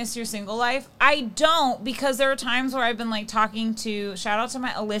 do you miss your single life? I don't, because there are times where I've been, like, talking to, shout out to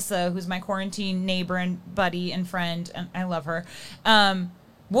my Alyssa, who's my quarantine neighbor and buddy and friend, and I love her.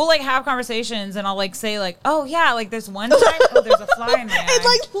 We'll, like, have conversations, and I'll, like, say, like, oh, yeah, like, there's one time, there's a fly in my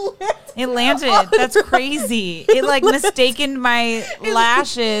eye. It landed. That's crazy. It, like, mistaken my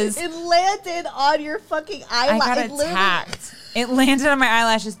lashes. It landed on your fucking eyelash. I got attacked. It landed on my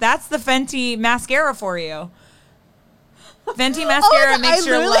eyelashes. That's the Fenty mascara for you. Fenty mascara makes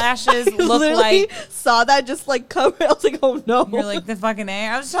your lashes look like... saw that just, like, cover. I was like, oh, no. You're like, the fucking A.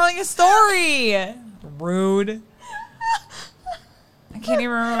 I was telling a story. Rude. I can't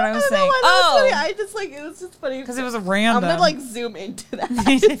even remember what I was saying. I just like, it was just funny because it was a random. I'm gonna like zoom into that.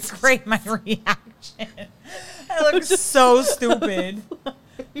 It's great, my reaction. I look so stupid.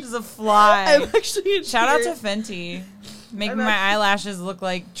 Just a fly. I'm actually shout out to Fenty, making my eyelashes look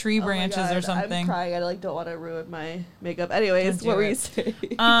like tree branches or something. I'm crying. I like don't want to ruin my makeup. Anyways, what were you saying?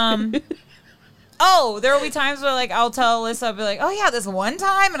 Oh, there will be times where like I'll tell Alyssa, I'll be like, oh yeah, this one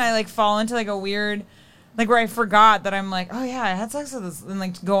time, and I like fall into like a weird. Like where I forgot that I'm like, oh yeah, I had sex with this, and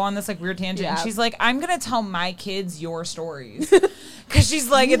like go on this like weird tangent. Yeah. And she's like, I'm gonna tell my kids your stories, because she's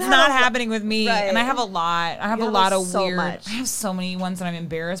like, it's not happening with me, right. And I have a lot. I have a lot of weird. Much. I have so many ones that I'm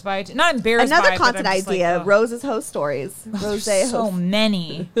embarrassed by. Not embarrassed. Another by, content idea: like, Rose's host stories. Rose so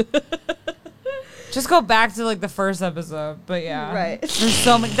many. Just go back to like the first episode, but yeah, right. There's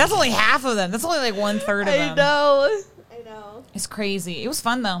so many. That's only half of them. That's only like 1/3 of them. I know. It's crazy. It was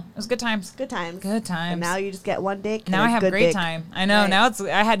fun though. It was good times. Good times. Good times. And now you just get one dick. Now I have great dick. time. I know. Right. Now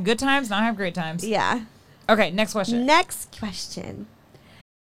I had good times. Now I have great times. Yeah. Okay. Next question.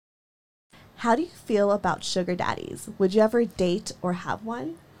 How do you feel about sugar daddies? Would you ever date or have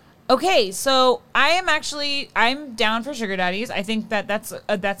one? Okay, so I'm down for sugar daddies. I think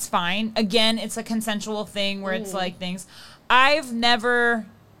that's fine. Again, it's a consensual thing where it's like things. I've never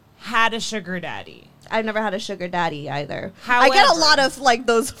had a sugar daddy. I've never had a sugar daddy either. However, I get a lot of like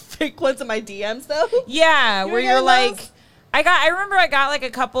those fake ones in my DMs though. Yeah, where you're like, I remember I got like a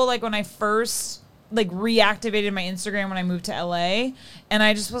couple like when I first like reactivated my Instagram when I moved to LA, and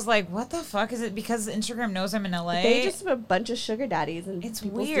I just was like, what the fuck is it? Because Instagram knows I'm in LA. They just have a bunch of sugar daddies and it's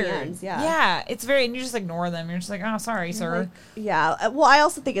weird. DMs, yeah, it's very, and you just ignore them. You're just like, oh, sorry, sir. Like, yeah, well, I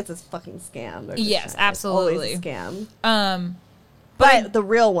also think it's a fucking scam. Yes, absolutely, it's always a scam. But the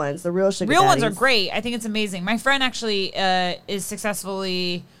real ones, the real sugar daddies. Ones are great. I think it's amazing. My friend actually is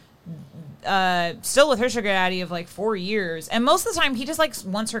successfully still with her sugar daddy of like 4 years, and most of the time he just like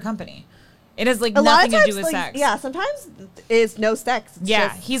wants her company. It has like nothing to do with sex. Yeah, sometimes it's no sex.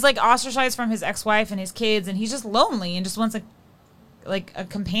 It's he's like ostracized from his ex-wife and his kids, and he's just lonely and just wants a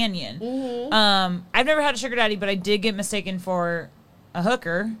companion. Mm-hmm. I've never had a sugar daddy, but I did get mistaken for a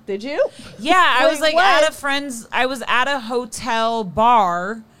hooker. Did you? Yeah, I was like at a friend's. I was at a hotel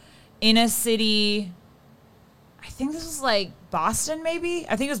bar in a city. I think this was like Boston, maybe.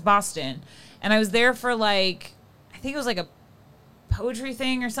 I think it was Boston, and I was there for like, I think it was like a poetry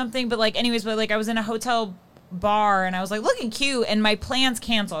thing or something. But like, anyways, I was in a hotel bar and I was like looking cute, and my plans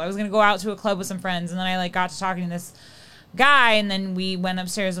canceled. I was gonna go out to a club with some friends, and then I like got to talking to this guy, and then we went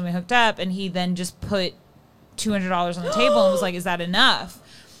upstairs and we hooked up, and he then just put $200 on the table and was like, is that enough?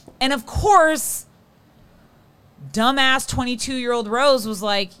 And of course, dumbass 22-year-old Rose was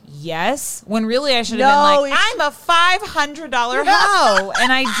like, yes, when really I should have been like, I'm a $500 hoe,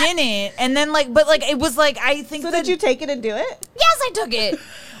 and I didn't. And then but it was like, I think. So did you take it and do it? Yes, I took it.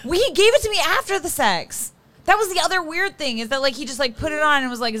 He gave it to me after the sex. That was the other weird thing, is that like he just like put it on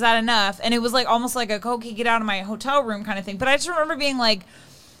and was like, is that enough? And it was like almost like a okay, get out of my hotel room kind of thing. But I just remember being like,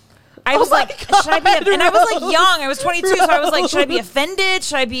 I was like, should I be? And I was like young. I was 22, so I was like, should I be offended?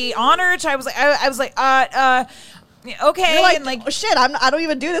 Should I be honored? I was like, okay. You're like, and like, oh, shit, I don't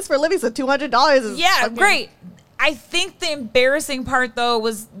even do this for a living, so $200 is fucking great. I think the embarrassing part though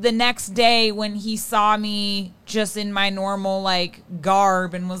was the next day when he saw me just in my normal like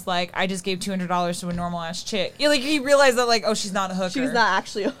garb and was like, I just gave $200 to a normal ass chick. Yeah, like he realized that like, oh, she's not a hooker. She's not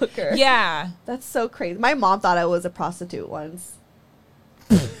actually a hooker. Yeah, that's so crazy. My mom thought I was a prostitute once.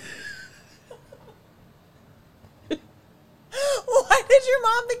 did your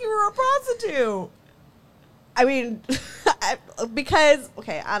mom think you were a prostitute? I mean, because,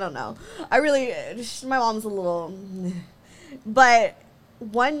 okay, I don't know. My mom's a little, but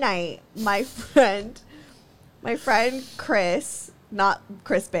one night, my friend Chris, not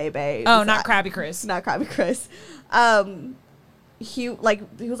Chris Bebe. Oh, not Krabby Chris. Not Krabby Chris. He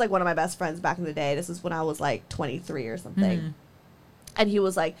was like one of my best friends back in the day. This is when I was like 23 or something. Mm. And he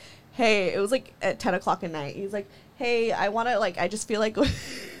was like, hey, it was like at 10 o'clock at night. He's like, hey, I just feel like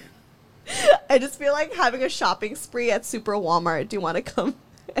having a shopping spree at Super Walmart. Do you want to come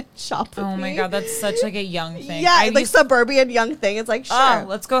and shop with me? Oh my God, that's such like a young thing. Yeah, suburban young thing. It's like, sure. Oh,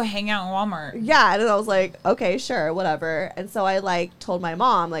 let's go hang out in Walmart. Yeah, and I was like, okay, sure, whatever. And so I like told my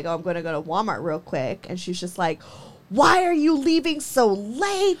mom, like, oh, I'm going to go to Walmart real quick. And she's just like, why are you leaving so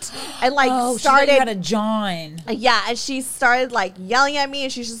late? And like started she had a John. Yeah, and she started like yelling at me,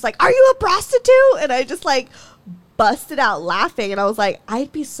 and she's just like, are you a prostitute? And I just like busted out laughing, and I was like,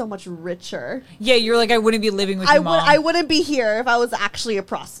 I'd be so much richer. Yeah, you're like, I wouldn't be living with your mom. I wouldn't be here if I was actually a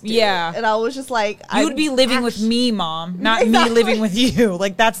prostitute. Yeah. And I was just like, you would be living with me, Mom, not me living with you.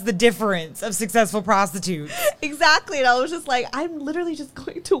 Like, that's the difference of successful prostitutes. Exactly. And I was just like, I'm literally just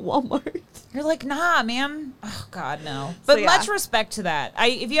going to Walmart. You're like, nah, man. Oh, God, no. But much respect to that.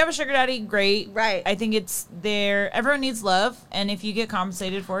 If you have a sugar daddy, great. Right. I think it's there. Everyone needs love. And if you get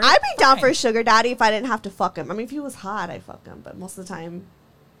compensated for it, I'd be down for a sugar daddy if I didn't have to fuck him. I mean, if he was hot, I'd fuck him. But most of the time.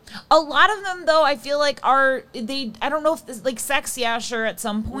 A lot of them, though, I feel like I don't know if this, like, sex, yeah, sure, at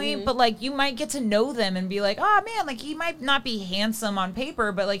some point. But, like, you might get to know them and be like, oh, man, like, he might not be handsome on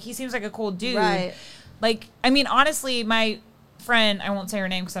paper, but, like, he seems like a cool dude. Right. Like, I mean, honestly, my friend, I won't say her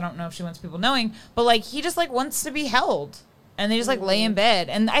name because I don't know if she wants people knowing, but like he just like wants to be held, and they just like lay in bed,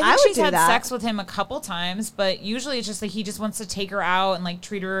 and I think she's had sex with him a couple times, but usually it's just like he just wants to take her out and like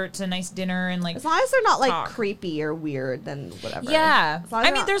treat her to a nice dinner, and like as long as they're not like creepy or weird, then whatever. Yeah,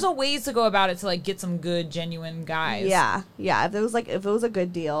 I mean, there's a ways to go about it to like get some good genuine guys. Yeah, if it was a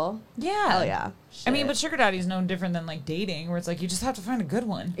good deal. Yeah, oh yeah. Shit. I mean, but sugar daddy is no different than like dating, where it's like you just have to find a good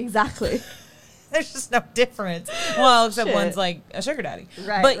one. Exactly. There's just no difference. Well, except one's like a sugar daddy.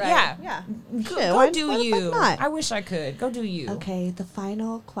 Right. But yeah. Go do you. I wish I could. Go do you. Okay, the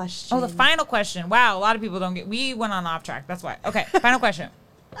final question. Oh, the final question. Wow, a lot of people don't get. We went on off track. That's why. Okay, final question.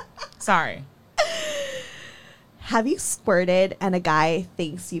 Sorry. Have you squirted and a guy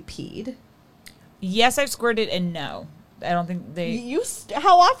thinks you peed? Yes, I've squirted, and no. I don't think they.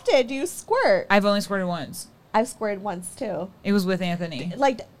 How often do you squirt? I've only squirted once. I've squirted once too. It was with Anthony.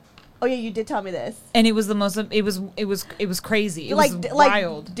 Oh yeah, you did tell me this. And it was the most. It was crazy. It was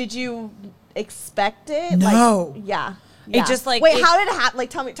wild. Did you expect it? No. Yeah. It just like. Wait, how did it happen? Like,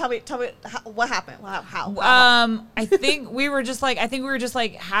 tell me what happened. How? I think we were just like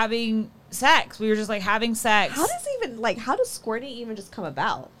having sex. We were just like having sex. How does squirting even just come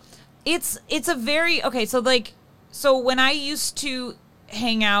about? It's a very okay. So when I used to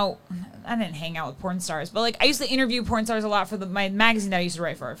hang out. I didn't hang out with porn stars, but like I used to interview porn stars a lot for my magazine that I used to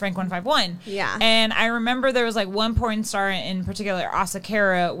write for, Frank 151. Yeah. And I remember there was like one porn star in particular,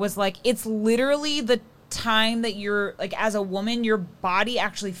 Asakara, was like, it's literally the time that you're like, as a woman, your body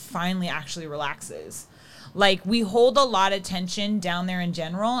finally relaxes. Like we hold a lot of tension down there in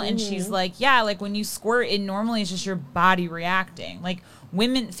general. And she's like, yeah, like when you squirt, it normally is just your body reacting. Like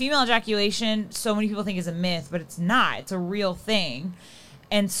female ejaculation, so many people think is a myth, but it's not. It's a real thing.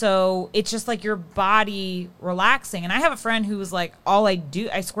 And so it's just like your body relaxing. And I have a friend who was like,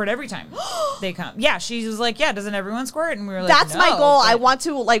 I squirt every time they come. Yeah, she was like, yeah, doesn't everyone squirt? And we were like, that's my goal. I want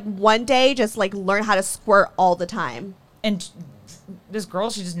to like one day just like learn how to squirt all the time. And this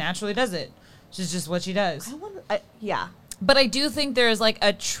girl, she just naturally does it. She's just what she does. Yeah. But I do think there's like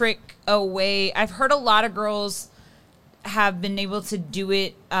a trick, a way. I've heard a lot of girls have been able to do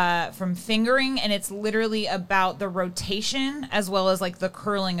it from fingering, and it's literally about the rotation as well as like the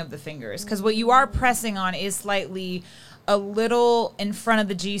curling of the fingers, because what you are pressing on is slightly a little in front of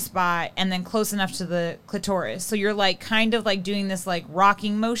the G-spot and then close enough to the clitoris, so you're like kind of like doing this like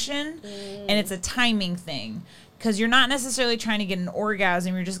rocking motion, and it's a timing thing because you're not necessarily trying to get an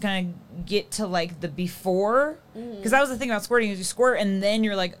orgasm, you're just gonna get to like the before, because that was the thing about squirting, is you squirt and then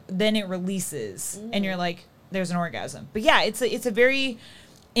you're like, then it releases and you're like, there's an orgasm. But yeah, it's a very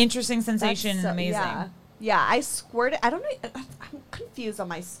interesting sensation and amazing. Yeah, I squirted. I don't know. I'm confused on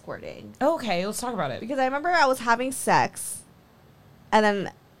my squirting. Okay, let's talk about it. Because I remember I was having sex, and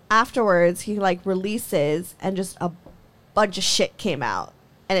then afterwards he like releases, and just a bunch of shit came out,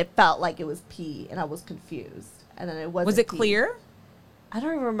 and it felt like it was pee, and I was confused. And then it wasn't. Was it pee. clear? I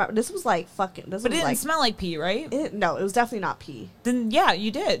don't even remember. This was like fucking. But it didn't smell like pee, right? No, it was definitely not pee. Then yeah, you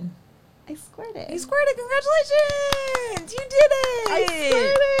did. I squirted. You squirted. Congratulations. You did it. I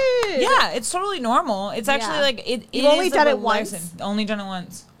squirted. Yeah, it's totally normal. It's actually like it. You've only done it once. Only done it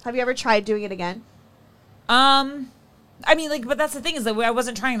once. Have you ever tried doing it again? I mean, like, but that's the thing is that I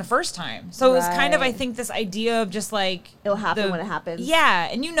wasn't trying the first time. So it was kind of, I think, this idea of just like it'll happen when it happens. Yeah,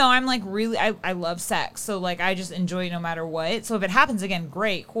 and I'm like really, I love sex, so like I just enjoy it no matter what. So if it happens again,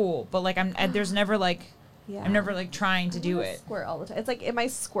 great, cool. But like there's never like, I'm never like trying to do it. Squirt all the time. It's like, am I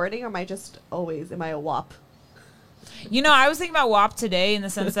squirting or am I just always? Am I a wop? I was thinking about WAP today in the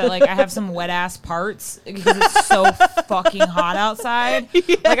sense that like I have some wet ass parts because it's so fucking hot outside.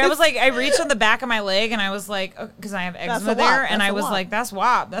 Yes. Like I reached on the back of my leg and I was like, because I have eczema there, and I was like, that's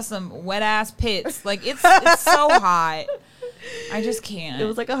WAP. That's some wet ass pits. Like it's so hot. I just can't. It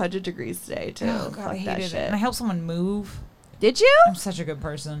was like 100 degrees today too. Oh God, I hated it. And I helped someone move. Did you? I'm such a good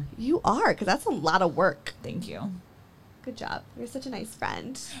person. You are, because that's a lot of work. Thank you. Good job. You're such a nice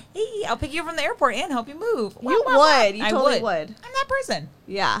friend. Hey, I'll pick you up from the airport and help you move. You would. You totally would. I'm that person.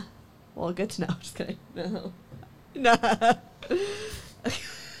 Yeah. Well, good to know. Just kidding. No. No.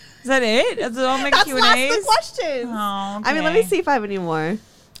 Is that it? That's all my Q&As? That's the questions. Oh, okay. I mean, let me see if I have any more.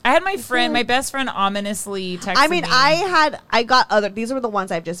 I had my best friend ominously texted me. I mean, I got other, these were the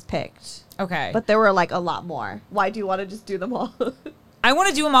ones I've just picked. Okay. But there were like a lot more. Why do you want to just do them all? I want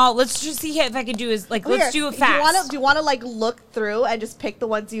to do them all. Let's just see if I can do let's do it fast. Do you want to like look through and just pick the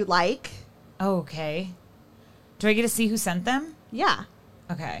ones you like? Okay. Do I get to see who sent them? Yeah.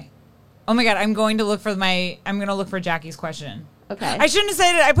 Okay. Oh my God, I'm going to look for Jackie's question. Okay. I shouldn't have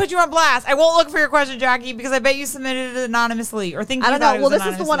said it. I put you on blast. I won't look for your question, Jackie, because I bet you submitted it anonymously or think I you don't know. Well, this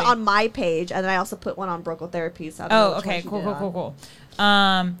is the one on my page, and then I also put one on Brocal Therapy. So okay. Cool.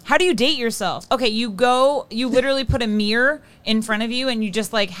 How do you date yourself? Okay, you literally put a mirror in front of you and you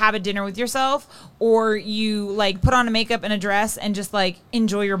just like have a dinner with yourself, or you like put on a makeup and a dress and just like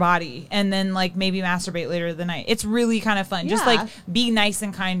enjoy your body and then like maybe masturbate later in the night. It's really kind of fun. Yeah. Just like be nice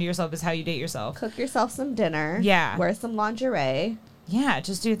and kind to yourself is how you date yourself. Cook yourself some dinner. Yeah. Wear some lingerie. Yeah,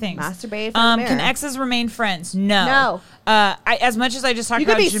 just do things. Masturbate from the mirror. Can exes remain friends? No. No. As much as I just talked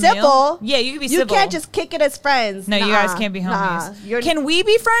about Jamil. You could be civil. Yeah, you could be civil. You can't just kick it as friends. No, you guys can't be homies. Can we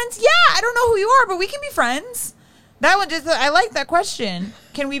be friends? Yeah, I don't know who you are, but we can be friends. That one I like that question.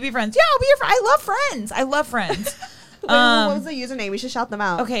 Can we be friends? Yeah, I'll be your friend. I love friends. I love friends. Wait, what was the username? We should shout them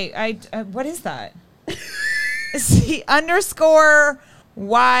out. Okay, what is that? See,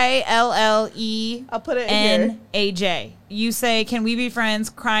 _YLLE. I'll put it in NAJ. You say, can we be friends?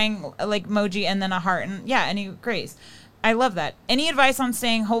 Crying like emoji and then a heart. And yeah, any grace. I love that. Any advice on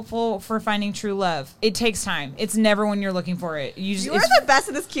staying hopeful for finding true love? It takes time. It's never when you're looking for it. You are the best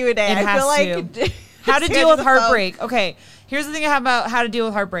at this Q&A. I feel like how to deal with heartbreak. Okay, here's the thing about how to deal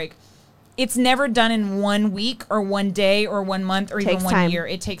with heartbreak. It's never done in 1 week or 1 day or 1 month or even 1 year.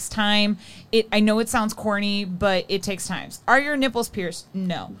 It takes time. I know it sounds corny, but it takes time. Are your nipples pierced?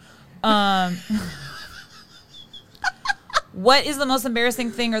 No. What is the most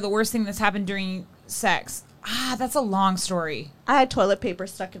embarrassing thing or the worst thing that's happened during sex? That's a long story. I had toilet paper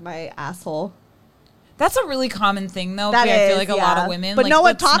stuck in my asshole. That's a really common thing, though. I feel like a lot of women. But no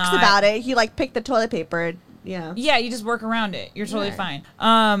one talks about it. You like pick the toilet paper. Yeah. Yeah, you just work around it. You're totally fine.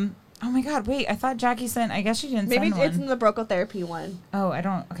 Oh my God, wait, I thought Jackie sent, I guess she didn't send one. Maybe it's in the Brocal Therapy one. Oh, I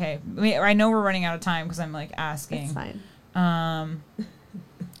don't, okay. I know we're running out of time because I'm like asking. It's fine.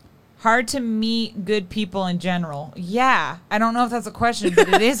 Hard to meet good people in general. Yeah, I don't know if that's a question, but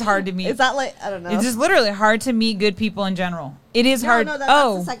it is hard to meet. Is that like, I don't know. It's just literally hard to meet good people in general. It is hard. No, that's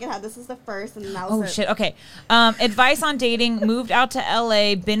the second half. This is the first, and that was shit. Okay. Advice on dating. Moved out to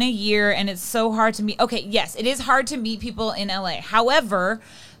LA. Been a year, and it's so hard to meet. Okay, yes, it is hard to meet people in LA. However,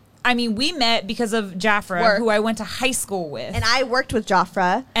 I mean, we met because of Jafra, who I went to high school with. And I worked with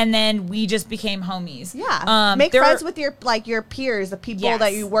Jafra. And then we just became homies. Yeah. Make friends with your peers, the people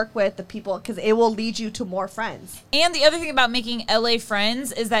that you work with, the people, because it will lead you to more friends. And the other thing about making LA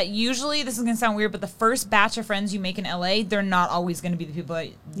friends is that usually, this is going to sound weird, but the first batch of friends you make in LA, they're not always going to be the people that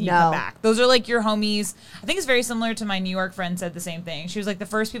you come back. Those are like your homies. I think it's very similar to my New York friend said the same thing. She was like, the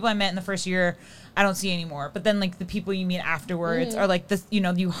first people I met in the first year, I don't see anymore. But then like the people you meet afterwards are like this,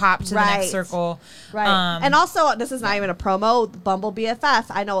 you hop to the next circle. Right. And also, this is not even a promo, Bumble BFF.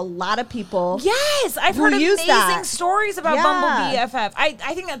 I know a lot of people. Yes, I've heard amazing stories about Bumble BFF.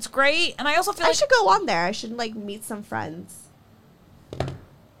 I think that's great. And I also feel I should go on there. I should like meet some friends.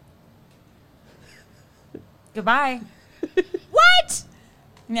 Goodbye. What?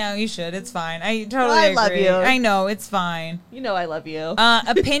 No, you should. It's fine. I totally agree. Love you. I know. It's fine. You know I love you.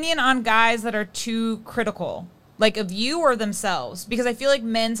 Opinion on guys that are too critical. Like of you or themselves? Because I feel like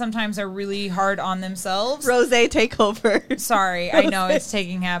men sometimes are really hard on themselves. Rose, take over. Sorry, I know it's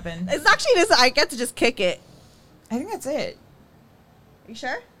taking happen. It's actually just, I get to just kick it. I think that's it. You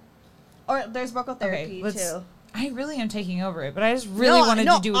sure? Or there's vocal therapy too. I really am taking over it, but I just really wanted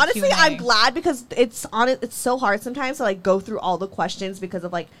to do a honestly, Q&A. I'm glad because it's so hard sometimes to like go through all the questions because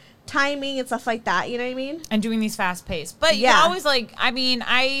of like timing and stuff like that. You know what I mean? And doing these fast paced, but you can always like. I mean,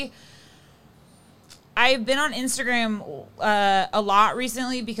 I've been on Instagram a lot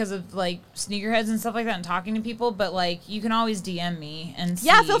recently because of like sneakerheads and stuff like that and talking to people. But like, you can always DM me and see.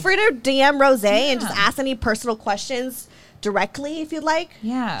 Yeah, feel free to DM Rose and just ask any personal questions directly if you'd like.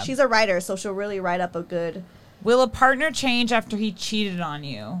 Yeah, she's a writer, so she'll really write up a good. Will a partner change after he cheated on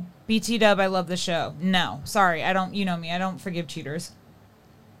you? BT Dub, I love the show. No, sorry, I don't. You know me, I don't forgive cheaters.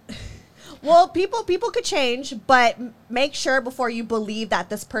 Well, people could change, but make sure before you believe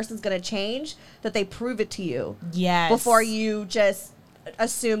that this person's going to change, that they prove it to you. Yes. Before you just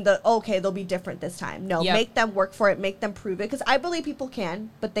assume that, okay, they'll be different this time. No, make them work for it. Make them prove it. Because I believe people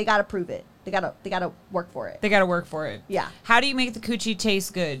can, but they got to prove it. They gotta work for it. They got to work for it. Yeah. How do you make the coochie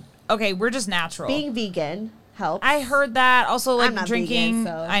taste good? Okay, we're just natural. Being vegan helps. I heard that. Also, like I'm not drinking. vegan,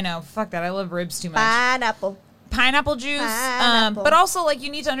 so. I know. Fuck that. I love ribs too much. Pineapple juice. But also, like, you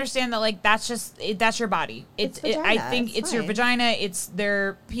need to understand that, like, that's your body. I think it's your vagina. It's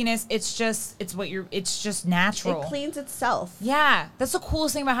their penis. It's just natural. It cleans itself. Yeah. That's the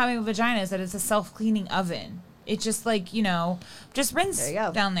coolest thing about having a vagina is that it's a self-cleaning oven. It's just like, you know, just rinse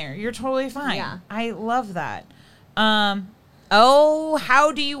down there. You're totally fine. Yeah. I love that.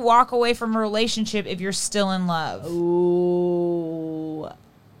 How do you walk away from a relationship if you're still in love? Ooh.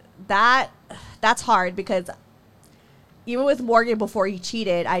 That's hard because even with Morgan before he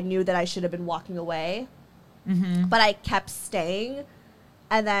cheated, I knew that I should have been walking away. Mm-hmm. But I kept staying.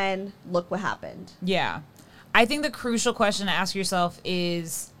 And then look what happened. Yeah. I think the crucial question to ask yourself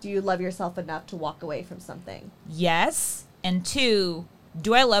is... Do you love yourself enough to walk away from something? Yes. And 2,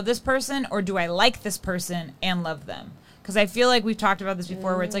 do I love this person or do I like this person and love them? Because I feel like we've talked about this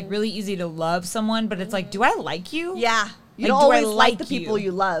before where it's like really easy to love someone, but it's like, do I like you? Yeah. You like, don't always like the people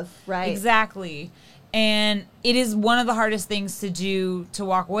you love, right? Exactly. And it is one of the hardest things to do to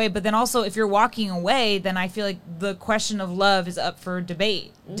walk away. But then also, if you're walking away, then I feel like the question of love is up for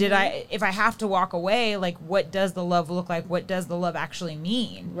debate. Mm-hmm. If I have to walk away, like, what does the love look like? What does the love actually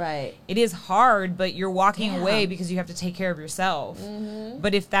mean? Right. It is hard, but you're walking away because you have to take care of yourself. Mm-hmm.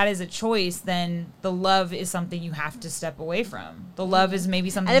 But if that is a choice, then the love is something you have to step away from. The love is maybe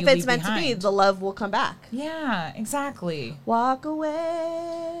something you leave behind. And if it's meant to be, the love will come back. Yeah, exactly. Walk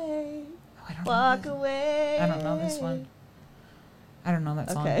away. Walk away. I don't know this one. I don't know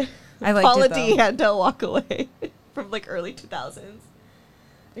that song. Okay. I liked Paula it, though. D'Ando, Walk Away from like early 2000s.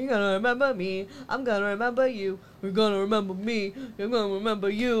 You're gonna remember me. I'm gonna remember you. We're gonna remember me. You're gonna remember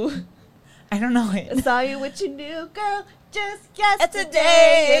you. I don't know it. I saw you with your new girl just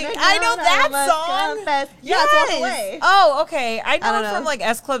yesterday. I know that song. Yeah, it's Walk Away. Oh, okay. I know it from like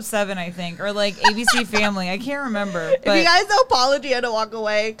S Club 7, I think, or like ABC Family. I can't remember. But if you guys know Paula D'Ando, Walk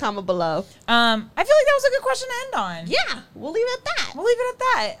Away, comment below. I feel like that was a good question to end on. Yeah, we'll leave it at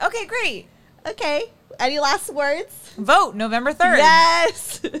that. Okay, great. Okay. Any last words? Vote November 3rd.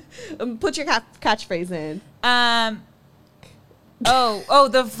 Yes. Put your catchphrase in.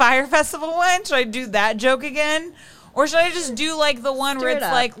 The Fire Festival one? Should I do that joke again? Or should I just do like the one where it's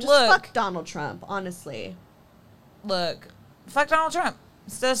like, just look. Fuck Donald Trump, honestly. Look. Fuck Donald Trump.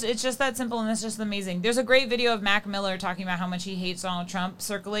 It's just that simple and it's just amazing. There's a great video of Mac Miller talking about how much he hates Donald Trump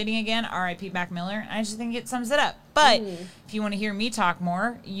circulating again. R.I.P. Mac Miller. I just think it sums it up. But if you want to hear me talk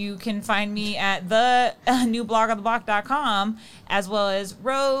more, you can find me at the newblogontheblock.com as well as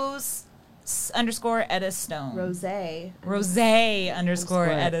Rose_Etta Stone. Rose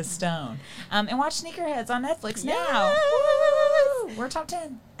 _Etta Stone. And watch Sneakerheads on Netflix now. Woo! We're top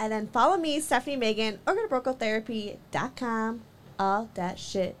 10. And then follow me, Stephanie Megan, or go to brocotherapy.com. All that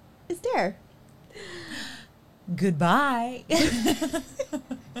shit is there. Goodbye. I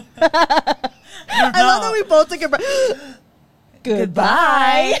love that we both took a breath.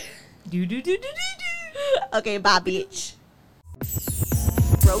 Goodbye. Do. Okay, bye, bitch.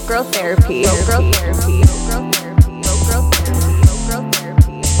 Broke Girl Therapy.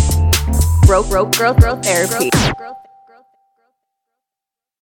 Broke Girl Therapy.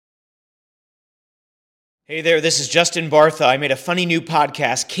 Hey there, this is Justin Bartha. I made a funny new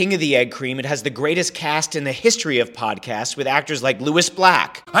podcast, King of the Egg Cream. It has the greatest cast in the history of podcasts with actors like Louis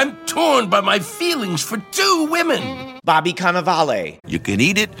Black. I'm torn by my feelings for two women. Bobby Cannavale. You can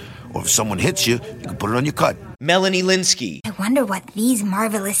eat it Or if someone hits you, you can put it on your cut. Melanie Linsky. I wonder what these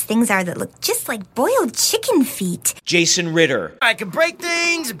marvelous things are that look just like boiled chicken feet. Jason Ritter. I can break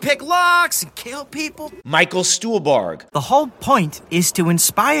things and pick locks and kill people. Michael Stuhlbarg. The whole point is to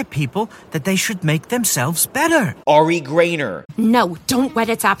inspire people that they should make themselves better. Ari Grainer. No, don't whet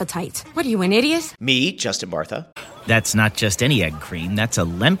its appetite. What are you, an idiot? Me, Justin Bartha. That's not just any egg cream, that's a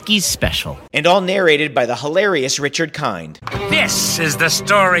Lemke's special. And all narrated by the hilarious Richard Kind. This is the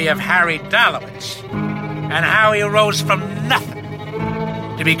story of Harry Dalowitz and how he rose from nothing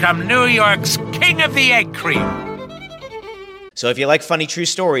to become New York's King of the Egg Cream. So if you like funny true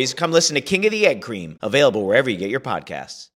stories, come listen to King of the Egg Cream, available wherever you get your podcasts.